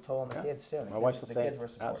takes a little toll on the kids, too. My wife's the the same. kids were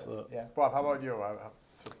supportive. Absolutely. Yeah. Bob, how about you?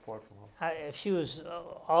 Support from home. She was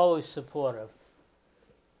always supportive.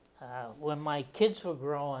 When my kids were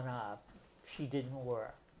growing up, she didn't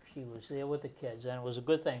work. She was there with the kids, and it was a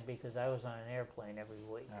good thing because I was on an airplane every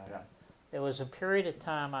week. Yeah. There was a period of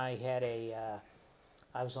time I had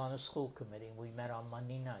I was on the school committee. We met on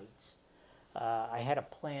Monday nights. I had a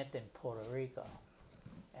plant in Puerto Rico,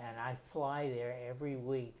 and I fly there every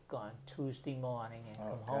week on Tuesday morning and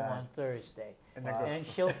come home on Thursday. And then And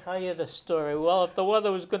she'll tell you the story. Well, if the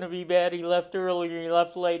weather was going to be bad, he left early, or he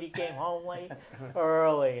left late, he came home late or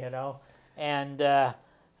early, you know. And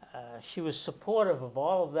she was supportive of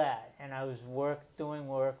all of that, and I was doing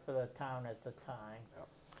work for the town at the time. Yep.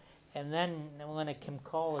 And then when it came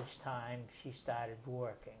college time, she started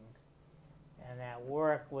working, and that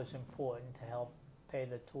work was important to help pay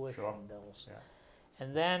the tuition bills. Yeah.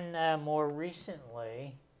 And then more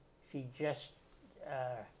recently, she just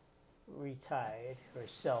retired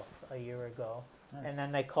herself a year ago. Nice. And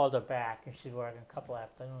then they called her back, and she's working a couple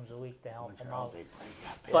afternoons a week to help them out. They bring you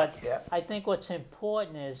up here. But Yeah. I think what's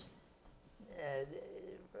important is,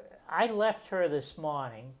 I left her this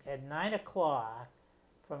morning at 9 o'clock.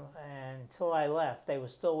 Until I left, they were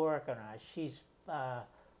still working on it. She's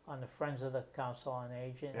on the Friends of the Council on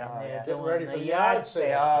Aging, Yeah. and Oh, they're yeah. Getting doing ready the for the yard yard sale.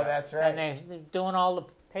 sale. Oh, that's right. And they're doing all the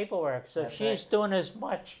paperwork. So That's she's right. doing as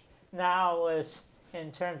much now as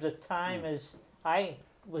in terms of time as I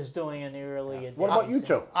was doing in the earlier days. What about you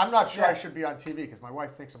two? I'm not sure I Yeah. should be on TV because my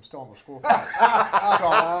wife thinks I'm still in the school class. So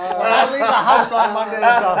when I leave the house on Mondays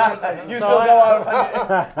and Thursdays, You So still I-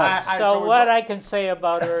 go out. So we what go- I can say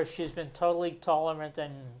about her, she's been totally tolerant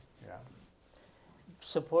and Yeah.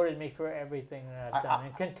 supported me for everything that I've done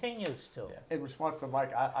and continues to. Yeah. In response to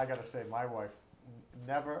Mike, I got to say, my wife,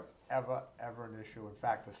 never, ever, ever an issue. In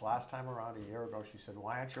fact, this last time around, a year ago, she said,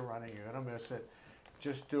 "Why aren't you running? You're going to miss it.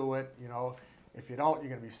 Just do it. You know, if you don't, you're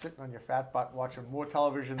going to be sitting on your fat butt watching more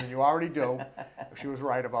television than you already do." She was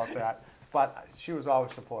right about that. But she was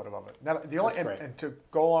always supportive of it. Never, the only, That's great. and to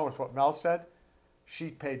go along with what Mel said, she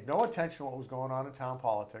paid no attention to what was going on in town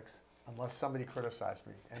politics unless somebody criticized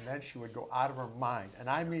me. And then she would go out of her mind. And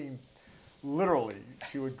I mean, literally,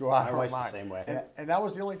 she would go out My of her wife's the mind. same way. And that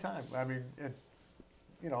was the only time. I mean,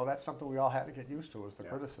 you know, that's something we all had to get used to, was the Yeah.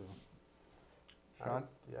 criticism. Sean?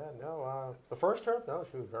 The first term, no,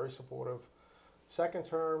 she was very supportive. Second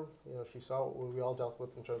term, you know, she saw what we all dealt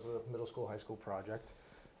with in terms of the middle school, high school project.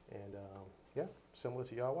 And, yeah, similar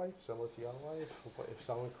to your wife. If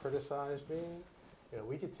someone criticized me, you know,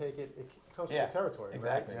 we could take it, it comes Yeah, with the territory,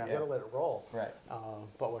 exactly, right? So yeah. you gotta let it roll. Right.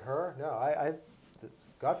 But with her, no,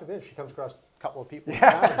 God forbid, if she comes across a couple of people in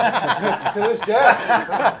town, to this day.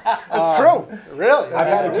 It's true. Really? I've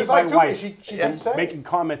had to It's keep like my to me, wife she Yeah. keeps saying. making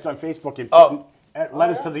comments on Facebook and Oh. putting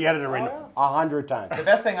letters to the editor in yeah. 100 times. The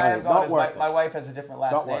best thing I have It's going not is worth my it. wife has a different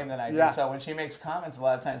last not name worth than I do. Yeah. So when she makes comments, a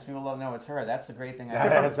lot of times people don't know it's her. That's the great thing I Yeah.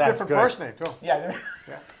 have. That's Different good. first name, too. Yeah.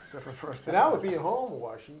 Yeah, different first So name. now with being home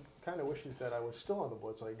more, she kind of wishes that I was still on the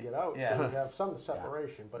board so I could get out, Yeah. so we have some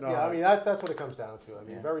separation. But No, yeah, I mean, that's what it comes down to. I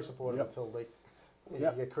mean, Yeah. very supportive Yep. until they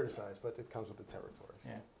Yep. get criticized, but it comes with the territories.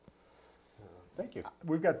 Yeah. Thank you.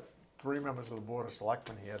 We've got 3 members of the Board of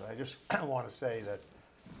Selectmen here. I just want to say that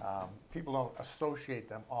people don't associate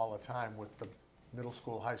them all the time with the middle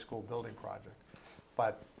school, high school building project.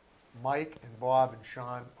 But Mike and Bob and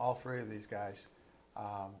Sean, all 3 of these guys,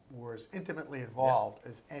 were as intimately involved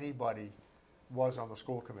as anybody was on the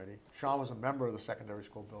school committee. Sean was a member of the secondary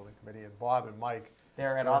school building committee, and Bob and Mike,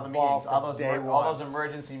 They're at They're all the involved meetings, all from those day all one. those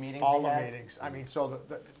emergency meetings. all we the had. meetings. I mean, so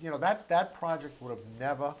you know, that project would have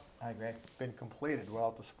never I agree. been completed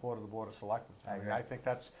without the support of the Board of Selectmen. I agree. I think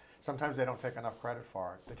that's, sometimes they don't take enough credit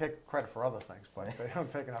for it. They take credit for other things, but they don't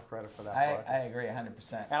take enough credit for that project. I agree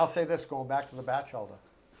 100%. And I'll say this, going back to the Batchelder,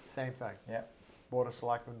 same thing. Yep. Board of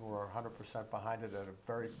Selectmen were 100% behind it at a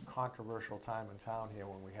very controversial time in town here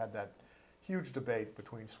when we had that huge debate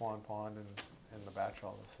between Swan Pond and the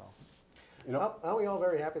Batchelder, so. You know, Aren't we all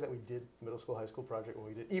very happy that we did middle school, high school project when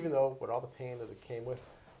we did, even though with all the pain that it came with?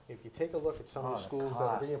 If you take a look at some of the the schools that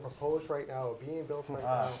are being costs. proposed right now, or being built right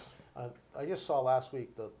now, I just saw last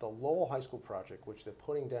week the Lowell High School project, which they're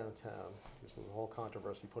putting downtown. There's a whole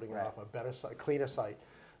controversy putting it Right. off a better site, cleaner site,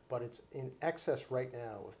 but it's in excess right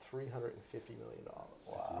now of $350 million.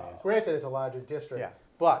 Wow. Granted, it's a larger district, Yeah.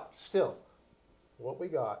 but still, what we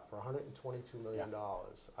got for $122 million,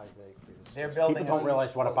 I think is They're just- building people don't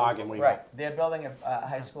realize what a bargain we Right. got. They're building a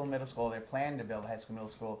high school, middle school. They're planning to build a high school, middle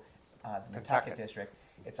school, the Nantucket Nantucket. district.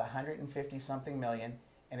 It's 150-something million,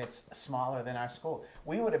 and it's smaller than our school.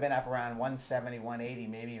 We would have been up around 170, 180,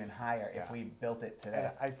 maybe even higher if we built it today.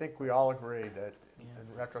 And I think we all agree that,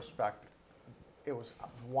 in retrospect, it was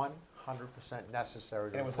 100%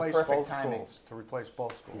 necessary to It was the replace perfect both timing. schools. To replace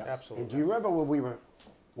both schools. Absolutely. And do you remember when we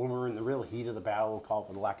were in the real heat of the battle, we'll call it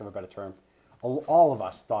for the lack of a better term, all of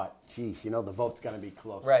us thought, geez, the vote's going to be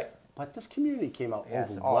close. Right. But this community came out Yeah,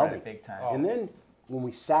 supported overwhelming. it big time. And then when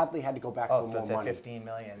we sadly had to go back for more the money, 15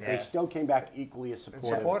 million. they Yeah. still came back equally as supported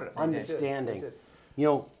supportive, it. understanding. They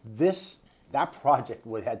did. That project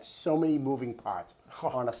had so many moving parts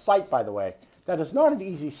on a site, by the way, that is not an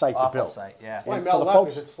easy site to Awful build. site, yeah. Why And Mel for the left?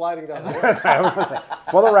 folks, Is it sliding down the hill? I was gonna say,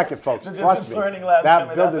 for the record, folks, The trust distance me, learning lab's that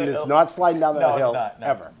coming down building the is hill. not sliding down that No, it's hill not, no.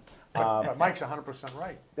 ever. But Mike's 100%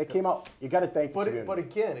 right. They came out. You got to thank the community. But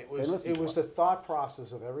again, it was listened to us. the thought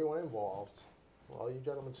process of everyone involved, all you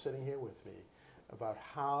gentlemen sitting here with me, about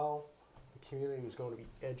how the community was going to be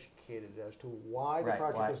educated as to why the Right,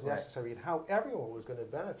 project why- was right. necessary and how everyone was going to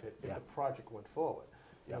benefit if Yeah. the project went forward.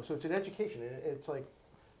 You know, Yeah. so it's an education. And it's like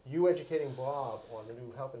you educating Bob on the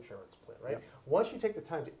new health insurance plan, right? Yep. Once you take the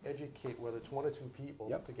time to educate, whether it's one or two people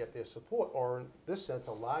Yep. to get their support, or in this sense,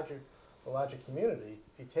 a larger community,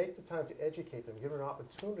 if you take the time to educate them, give them an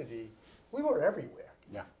opportunity, we were everywhere.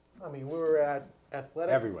 Yeah. I mean, we were at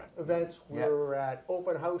athletic Everywhere. events, we Yeah. were at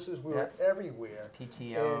open houses, we were everywhere.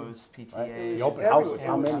 PTOs, Right. PTAs. The open Everywhere. houses,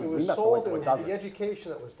 how It was- many? It We was must have sold, went it to a was dozen. the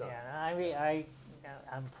education that was done. Yeah,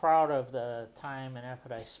 I'm proud of the time and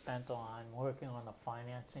effort I spent on working on the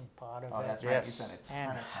financing part of Oh, it. that's right. You Yes. spent a ton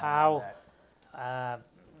And of time how- on that.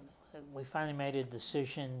 We finally made a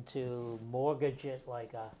decision to mortgage it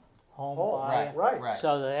like a home Oh, buyer. right.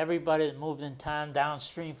 So that everybody that moved in town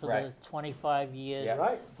downstream for the Right. 25 years Yeah.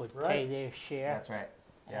 Right, would right. pay their share. That's right.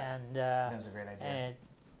 Yeah. And, That was a great idea. and it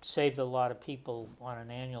saved a lot of people on an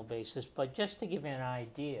annual basis. But just to give you an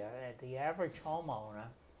idea, the average homeowner,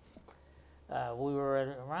 we were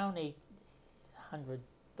at around $800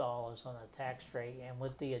 on the tax rate, and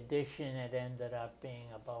with the addition, it ended up being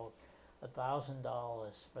about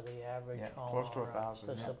 $1,000 for the average Yeah, homeowner close to 1,000,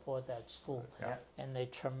 to yeah. support that school. Yeah. And the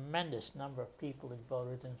tremendous number of people that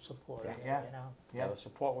voted and supported it, Yeah. you know. Yeah, Yeah. the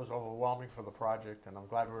support was overwhelming for the project, and I'm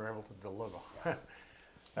glad we were able to deliver.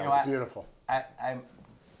 You know, It's beautiful. I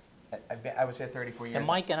was here 34 years. And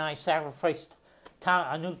Mike and I sacrificed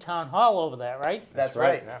a new town hall over that, right? That's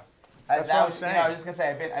right. right. Yeah. I, That's that what I'm was- you know, saying. I was just gonna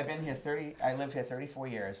say I lived here 34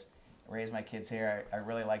 years, raised my kids here. I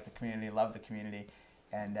really like the community, love the community,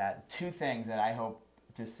 and two things that I hope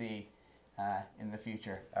to see in the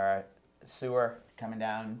future are sewer coming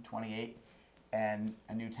down 28 and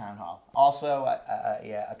a new town hall. Also,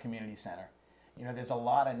 a community center. You know, there's a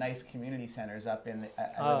lot of nice community centers up in.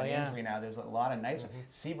 I live in yeah. Amesbury now. There's a lot of nice ones.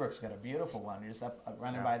 Seabrook's got a beautiful one. You're just up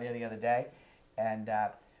running Yeah. by there the other day, and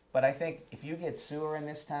but I think if you get sewer in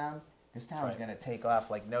this town's right. going to take off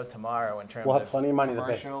like no tomorrow in terms We'll have of plenty of money to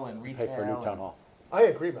commercial and pay retail. for a new and- town hall. I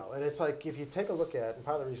agree, Mel, and it's like if you take a look at, and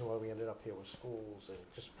part of the reason why we ended up here was schools and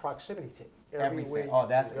just proximity to everywhere Everything. you Oh,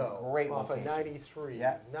 that's a go. great Off location. of 93,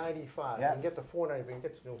 Yeah. 95, Yeah. you can get to 490, you can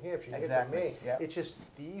get to New Hampshire, you Exactly. can get to Maine. Yeah. It's just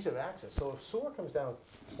the ease of access. So if sewer comes down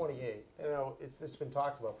 28, you know, it's been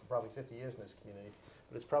talked about for probably 50 years in this community,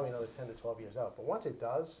 but it's probably another 10 to 12 years out. But once it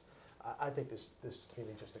does, I think this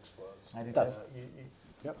community just explodes. I do Does. too.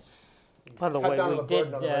 Yep. By the cut way, down we the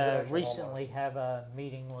did burden on the residential recently have a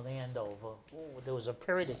meeting with Andover. There was a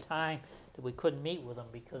period of time that we couldn't meet with them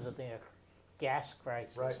because of their gas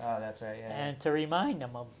crisis. Right. Oh, that's right. Yeah. And to remind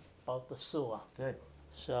them about the sewer. Good.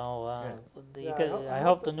 So Yeah, I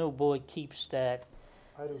hope the new board keeps that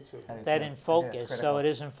I do too. I do that too. in It's focus, so critical. it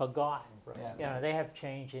isn't forgotten. Right. Yeah. You know, they have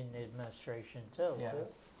change in the administration too. Yeah.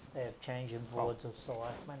 They have change in boards of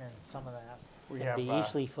selectmen, and some of that We can have be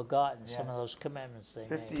easily forgotten. Some yeah. of those commitments they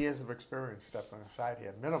 50 made. years of experience stepping aside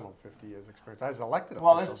here, minimum 50 years experience. As elected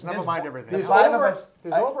Well, officials, this- never this- mind everything There's, else. Five of over, us-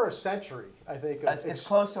 there's I- over a century, I think. of It's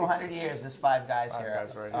close to 100 years. There's five guys Five here.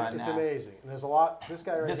 guys right on, here. It's uh, amazing. And there's a lot, this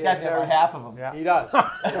guy right This here. guy's is got about very- half of them. Yeah. He does.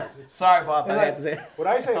 Yes, it's- Sorry, Bob, but And I had to say. what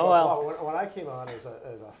I say Oh, about well. Bob, when I came on as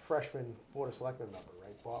a freshman Board of Selectmen member,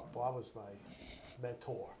 right, Bob was my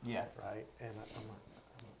mentor, Yeah. right? And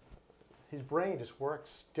his brain just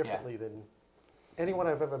works differently than anyone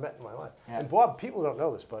I've ever met in my life. Yeah. And Bob, people don't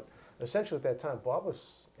know this, but essentially at that time, Bob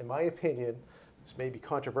was, in my opinion, this may be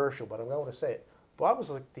controversial, but I'm going to say it, Bob was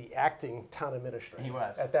like the acting town administrator. He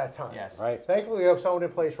was. At that time. Yes. Right. Thankfully, we have someone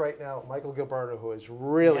in place right now, Michael Gilberto, who has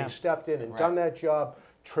really Yeah. stepped in and Right. done that job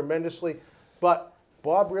tremendously. But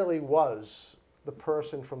Bob really was the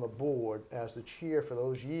person from the board as the chair for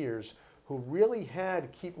those years who really had to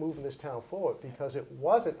keep moving this town forward because it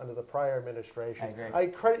wasn't under the prior administration. I agree. I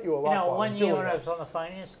credit you a lot, You know, Bob, one in year doing when I that. was on the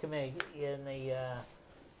finance committee, and the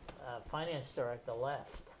finance director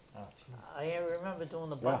left, Oh, jeez. I remember doing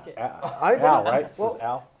the Yeah. budget. Al, right? Well, Was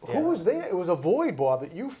Al? Who was there? It was a void, Bob,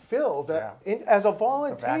 that you filled that Yeah. as a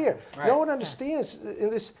volunteer. Right. No one understands in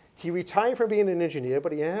this. He retired from being an engineer,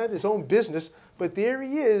 but he had his own business. But there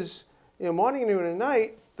he is, morning, noon, and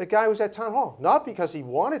night, the guy was at town hall. Not because he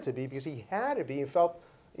wanted to be, because he had to be and felt,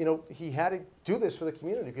 he had to do this for the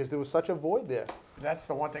community because there was such a void there. That's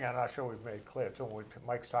the one thing I'm not sure we've made clear too. When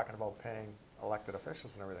Mike's talking about paying elected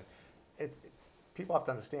officials and everything, people have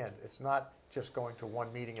to understand it's not just going to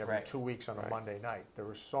one meeting every 2 weeks on a Monday night.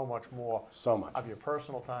 There is so much more of your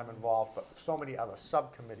personal time involved, but so many other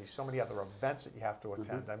subcommittees, so many other events that you have to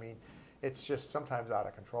attend. I mean, it's just sometimes out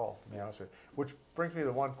of control, to be honest with you. Which brings me to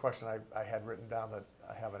the one question I had written down that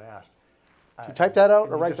I haven't asked. Did you type that out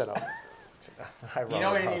or write that out? I wrote You know,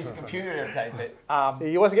 it we didn't out. use a computer to type it.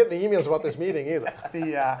 He wasn't getting the emails about this meeting either.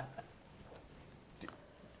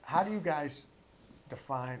 How do you guys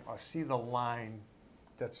define or see the line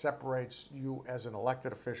that separates you as an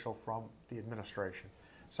elected official from the administration?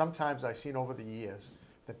 Sometimes I've seen over the years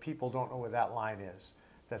that people don't know where that line is,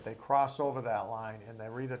 that they cross over that line and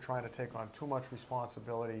they're either trying to take on too much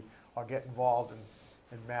responsibility or get involved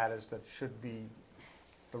in matters that should be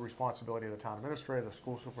the responsibility of the town administrator, the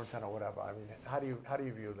school superintendent, or whatever. I mean, how do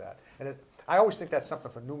you view that? And I always think that's something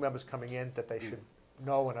for new members coming in that they should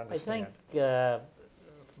know and understand. I think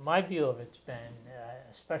my view of it's been,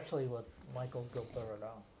 especially with Michael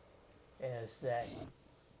Gilberto, is that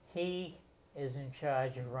he is in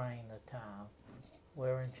charge of running the town.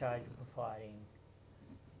 We're in charge of providing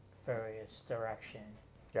various direction.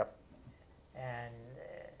 Yep. And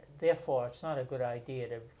therefore, it's not a good idea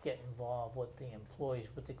to get involved with the employees,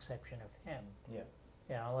 with the exception of him.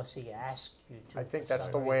 Yeah. Unless he asks you to. I think for that's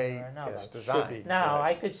some the reason way or another. it's designed. Now,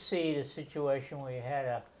 I could see the situation where you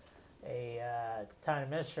had a town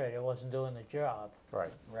administrator who wasn't doing the job.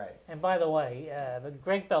 Right. Right. And by the way,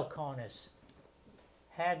 Greg Belconis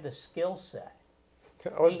had the skill set.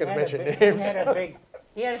 I was going to mention names.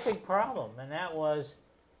 He had a big problem, and that was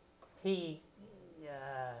he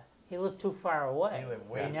lived too far away. He lived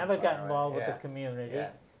way too never far got away. involved with Yeah. the community.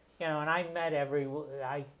 Yeah. And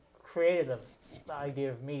I created the idea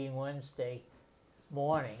of meeting Wednesday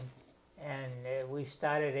morning, and we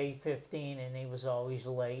started at 8:15, and he was always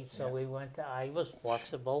late, so Yeah. we went to, I was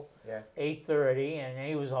flexible, Yeah. 8:30, and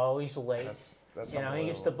he was always late. That's He used to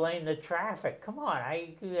unbelievable. blame the traffic. Come on,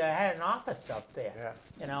 I had an office up there.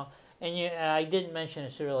 Yeah. And I didn't mention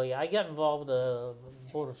this earlier. I got involved with the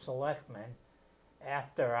Board of Selectmen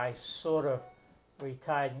after I sort of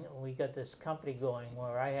retired. We got this company going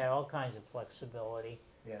where I had all kinds of flexibility.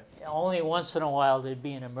 Yeah. Only once in a while there'd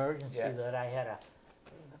be an emergency Yeah. that I had to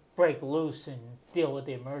break loose and deal with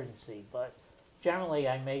the emergency. But generally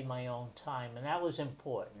I made my own time, and that was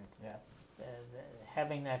important. Yeah.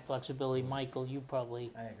 Having that flexibility, Michael, you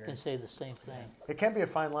probably I agree. can say the same thing. It can be a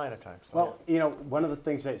fine line at times. though. Well, one of the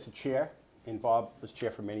things that is a chair, and Bob was chair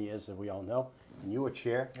for many years, as we all know, and you were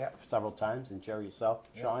chair Yep. several times, and Gerry yourself.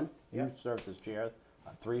 Yep. Sean, you Yep. served as chair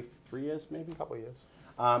 3 years maybe? A couple of years.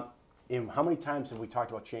 And how many times have we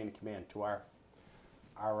talked about chain of command to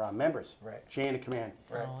our members? Right. Chain of command.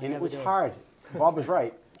 Right. Oh, I And it never was did. hard. Bob was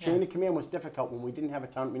right. Chain Yeah. of command was difficult when we didn't have a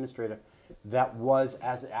town administrator that was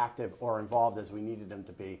as active or involved as we needed them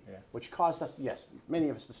to be, Yeah. which caused us, yes, many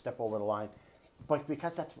of us to step over the line. But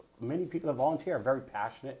because many people that volunteer are very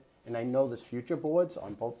passionate, and I know this future boards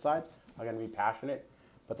on both sides are going to be passionate,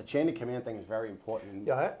 but the chain of command thing is very important.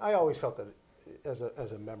 Yeah, I always felt that as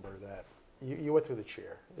a member that you went through the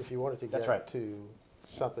chair. If you wanted to That's get right. to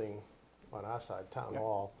something on our side, town Yep.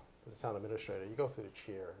 hall, the town administrator, you go through the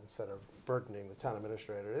chair instead of burdening the town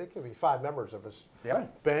administrator. It could be 5 members of us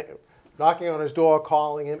knocking on his door,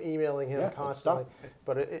 calling him, emailing him Yeah, it's constantly. tough.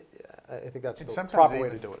 But I think that's And the sometimes proper it way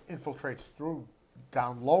to even do it. infiltrates through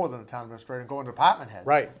down lower than the town administrator and going to department heads.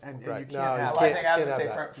 Right, And right. you can't No, have you Well, that. I think I was can't going to say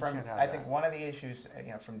have that. from You can't have I think that. one of the issues,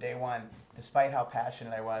 from day one, despite how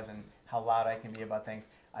passionate I was and how loud I can be about things,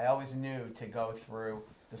 I always knew to go through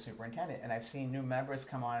the superintendent. And I've seen new members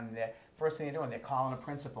come on, and the first thing they're doing, they're calling a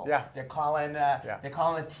principal. Yeah. They're calling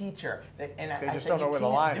a teacher. And They I just say, don't know you where the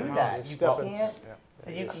can't line do is. that. It's You stepping- can't.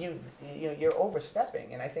 Yeah. You're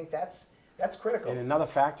overstepping, and I think that's critical. And another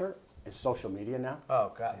factor is social media now.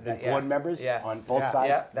 Oh God, The yeah. board members Yeah. on both Yeah. sides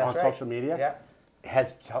Yeah, that's on right. social media Yeah,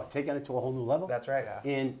 has taken it to a whole new level. that's right. Yeah.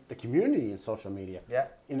 In the community in social media. Yeah.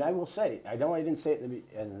 And I will say, I know I didn't say it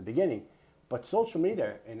in the beginning, but social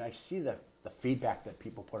media, and I see the feedback that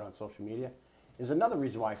people put on social media, is another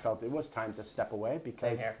reason why I felt it was time to step away,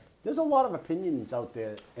 because here. there's a lot of opinions out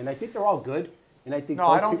there, and I think they're all good, and I think No,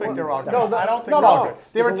 those I don't people think they're all step good. up. I don't think no, they're all no. good.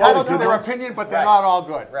 They're There's a lot entitled of to their good ones. opinion, but they're Right. not all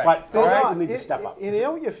good. Right. But They're those not- people need to step up.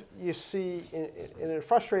 You see, and it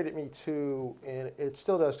frustrated me too, and it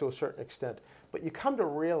still does to a certain extent, but you come to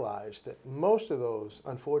realize that most of those,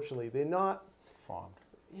 unfortunately, they're not, Formed.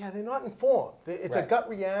 Yeah, they're not informed. It's a Right. gut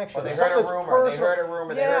reaction. Well, they It's heard a something rumor. They personal. heard a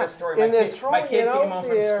rumor. They Yeah, heard a story. and they're My throwing kid it out came home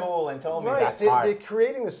from there. school and told me Right, that's they're hard.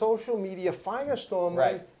 creating the social media firestorm.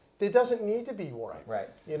 Right. When there doesn't need to be one. Right.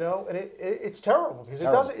 You know, and it's terrible because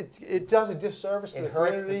Terrible. it does a disservice to It the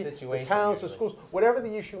hurts the community, situation towns, the usually. schools, whatever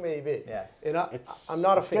the issue may be. Yeah. And It's, I'm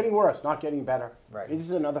not a it's fan. getting worse, not getting better. Right. This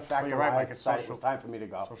is another factor you're right, why I Mike, it's decided it social- was time for me to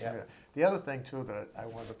go. social Yeah. media. The other thing too that I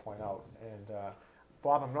wanted to point out, and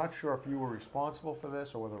Bob, I'm not sure if you were responsible for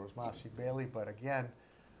this or whether it was Marcy Bailey, but again,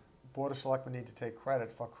 Board of Selectmen need to take credit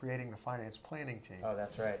for creating the finance planning team. Oh,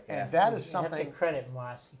 that's right. Yeah. And that is You have to something, credit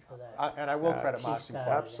Marcy for that. and I will credit She Marcy for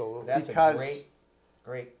started it. Absolutely. That's because- a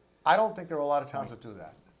great. I don't think there are a lot of towns that do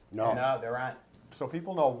that. No. No, there aren't. So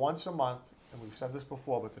people know once a month, and we've said this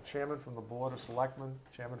before, but the chairman from the Board of Selectmen,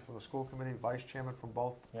 chairman from the school committee, vice chairman from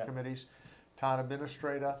both Yep. committees, town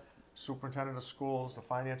administrator, superintendent of schools, the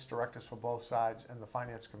finance directors for both sides, and the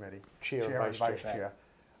finance committee, Chair and and vice vice chair.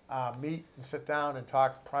 chair, meet and sit down and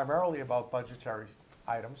talk primarily about budgetary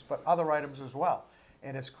items, but other items as well.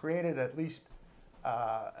 And it's created at least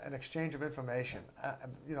an exchange of information.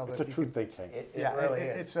 You know, It's that a you true can- think tank. It yeah, really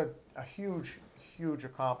is. it's a huge, huge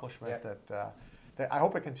accomplishment Yep. that I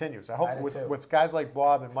hope it continues. I hope I do with, too. with guys like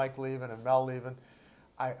Bob and Mike leaving and Mel leaving,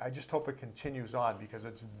 I just hope it continues on because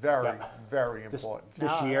it's very, Yeah. very This- important. this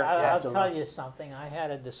Now, year, I'll after- tell you something. I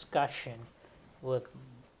had a discussion with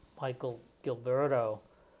Michael Gilberto,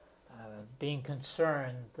 being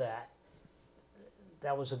concerned that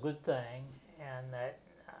that was a good thing, and that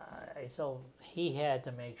I told he had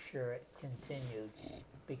to make sure it continued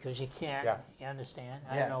because you can't. Yeah. You understand?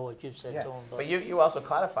 I Yeah. don't know what you've said Yeah. to him, But you also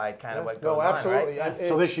codified kind of what goes No, on, absolutely. right? And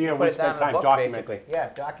So this year, Put we it down spent in a time book, documenting. basically. Yeah,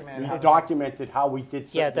 documented. We how- documented how we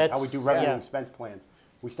did Yeah, certain things, how we that's- do revenue yeah. and expense plans.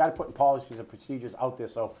 We started putting policies and procedures out there,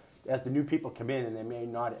 so as the new people come in and they may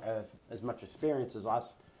not have as much experience as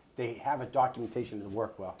us, they have a documentation to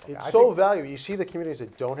work well. It's I so think- valuable. You see the communities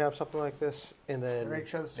that don't have something like this, and then They're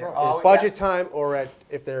each other's They're throats. all- at budget time or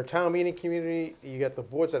if they're a town meeting community, you get the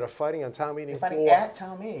boards that are fighting on town meeting They're fighting floor. at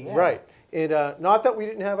town meeting, yeah. Right. And not that we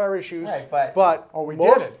didn't have our issues, Right, but- Oh, we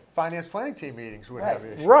most- did it. Finance planning team meetings would Right. have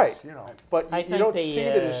issues. Right. You know. But I you think don't the, see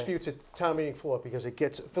the disputes at town meeting floor because it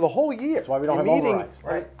gets for the whole year. That's why we don't You're have meeting overrides.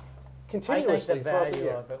 Right. I think continuously the throughout the value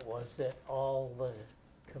year. of it was that all the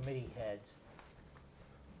committee heads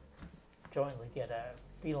jointly get a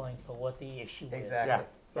feeling for what the issue is. Exactly.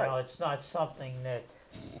 Yeah. You know, it's not something that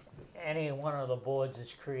any one of the boards has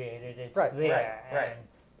created. It's Right, there, right, right. and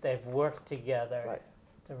they've worked together Right.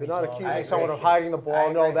 to They're not resolve I accusing agree. someone of hiding the I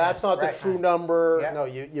ball. No, agree. that's not Right. the true number. Yeah. No,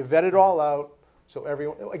 you vet it all out. So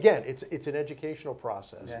everyone, again, it's an educational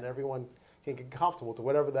process, Yeah. and everyone can get comfortable to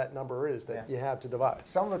whatever that number is that Yeah. you have to divide.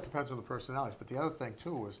 Some of it depends on the personalities, but the other thing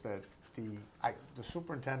too was that the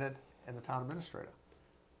superintendent and the town administrator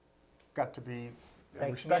got to be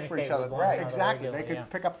They respect for each communicate other. with one Right, another exactly. They regularly, could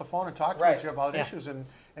yeah. pick up the phone and talk to Right. each other about Yeah. issues and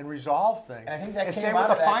resolve things. And I think that and came same out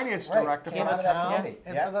with of the that- finance right, director came for out the of that town committee,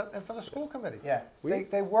 and yeah. for the school committee. Yeah.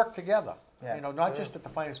 They work together. Yeah. You know, not just at the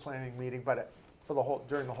finance planning meeting, but for the whole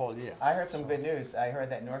during the whole year. I heard some good news. I heard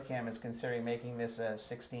that NORCAM is considering making this a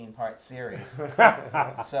 16-part series.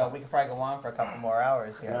 So we could probably go on for a couple more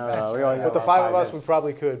hours here. No, we only With have the about five of us, we minutes.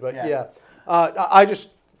 probably could, but Yeah. yeah. I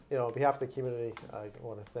just, on behalf of the community, I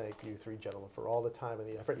want to thank you three gentlemen for all the time and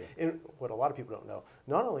the effort. And what a lot of people don't know,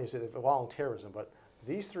 not only is it volunteerism, but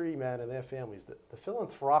these three men and their families, the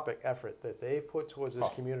philanthropic effort that they put towards this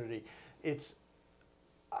community,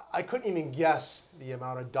 I couldn't even guess the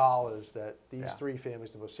amount of dollars that these Yeah. three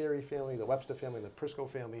families, the Mauceri family, the Webster family, and the Prisco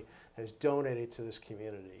family, has donated to this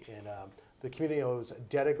community. And the community owes a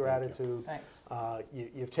debt of gratitude. Thanks.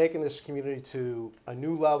 You've taken this community to a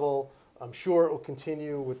new level. I'm sure it will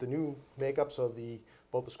continue with the new makeups of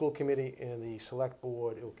both the school committee and the select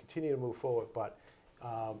board. It will continue to move forward, but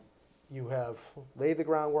you have laid the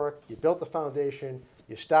groundwork, you built the foundation,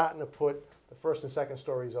 you're starting to put the first and second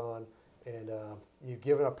stories on, and you've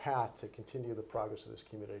given a path to continue the progress of this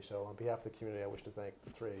community. So on behalf of the community, I wish to thank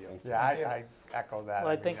the three of you. Yeah, I echo that.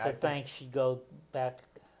 Well, I mean, think the thanks should go back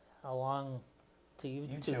along to you,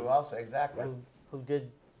 You two, two also, exactly. who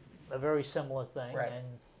did a very similar thing Right. and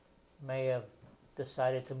may have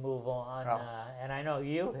decided to move on. Well- And I know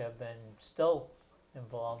you have been still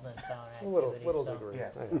involved in town A little activities. so, degree. Yeah.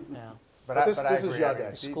 yeah. But this I is agree. your I mean,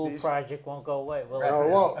 day. The school these- project won't go away, will Right. it? No, it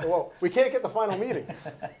won't. It won't. We can't get the final meeting.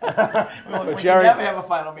 We Jerry- can never have a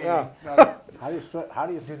final meeting. Yeah. How do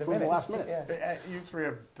you Do the prove minutes. last minute? Yeah. You three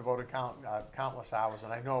have devoted countless hours,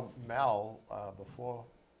 and I know Mel, before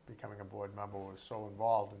becoming a board member, was so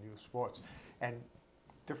involved in youth sports and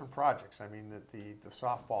different projects. I mean, the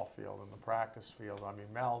softball field and the practice field. I mean,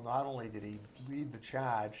 Mel, not only did he lead the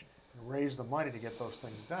charge raise the money to get those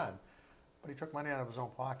things done. But he took money out of his own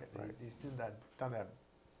pocket. Right. He's done that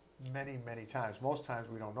many, many times. Most times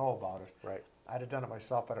we don't know about it. Right. I'd have done it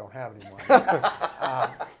myself, but I don't have any money.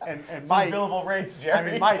 And Mike, billable rates, Jerry.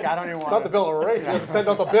 I mean, Mike, I don't even want It's not the bill of race. You have to send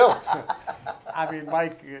out the bill. I mean,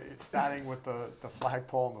 Mike, starting with the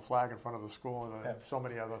flagpole and the flag in front of the school and so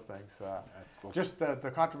many other things. Cool. Just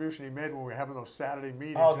the contribution he made when we were having those Saturday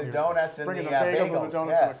meetings. Oh, and the he was donuts and bringing the the bagels bagels. and the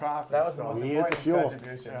donuts yeah. and the coffee. That was the so- most We needed the important fuel.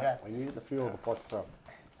 contribution. Yeah. Yeah. We needed the fuel to push through.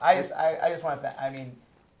 I just want to. I mean,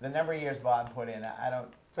 the number of years Bob put in, I don't.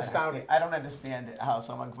 astounding. I don't understand it, how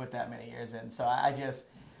someone could put that many years in. So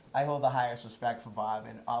I hold the highest respect for Bob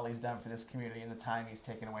and all he's done for this community and the time he's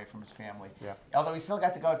taken away from his family. Yeah. Although he still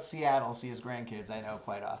got to go to Seattle, see his grandkids, I know,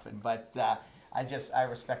 quite often. But I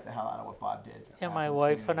respect the hell out of what Bob did. Yeah, for my this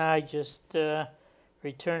wife and community. I just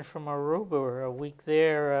returned from Aruba a week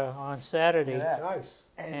there on Saturday. Look at that. Nice.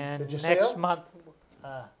 And Did you next sail? month,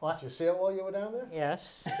 what? Did you sail while you were down there?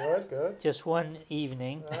 Yes, Good, good. just one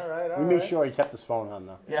evening. All right, all We right. made sure he kept his phone on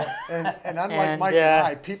though. Yeah. And unlike And, Mike and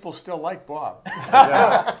I, people still like Bob.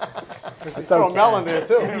 That's Throw okay. Mel in there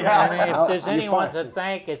too. And if there's You're anyone fine. to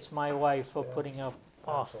thank, it's my wife for putting up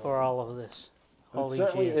for all of this. All It these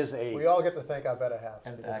certainly years. is We all get to thank our better halves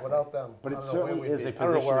because Exactly. without them, but I it don't know where certainly we'd is be. a I don't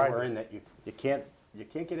know position where that we're I'd in that you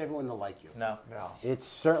can't get everyone to like you. No. No. It's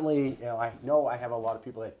certainly, I know I have a lot of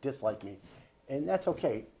people that dislike me, and that's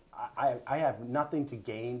okay. I have nothing to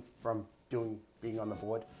gain from being on the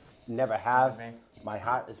board. Never have. Me. My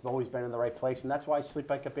heart has always been in the right place, and that's why I sleep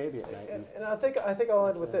like a baby at night. And I think I'll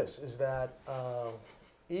end with this: is that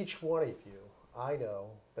each one of you, I know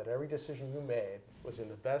that every decision you made was in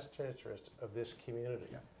the best interest of this community.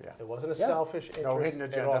 Yeah. It wasn't a Yeah. selfish interest. No hidden at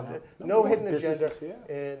agenda. all. No hidden agenda. Businesses,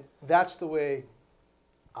 yeah. And that's the way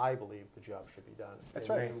I believe the job should be done. That's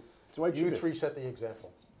And right. You, That's the way it should you be. three set the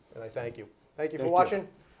example, and I thank you. Thank you for Thank you. watching.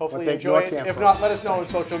 Hopefully you Well, thank enjoy it. NORCAM If for not, let us know on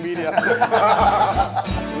social media.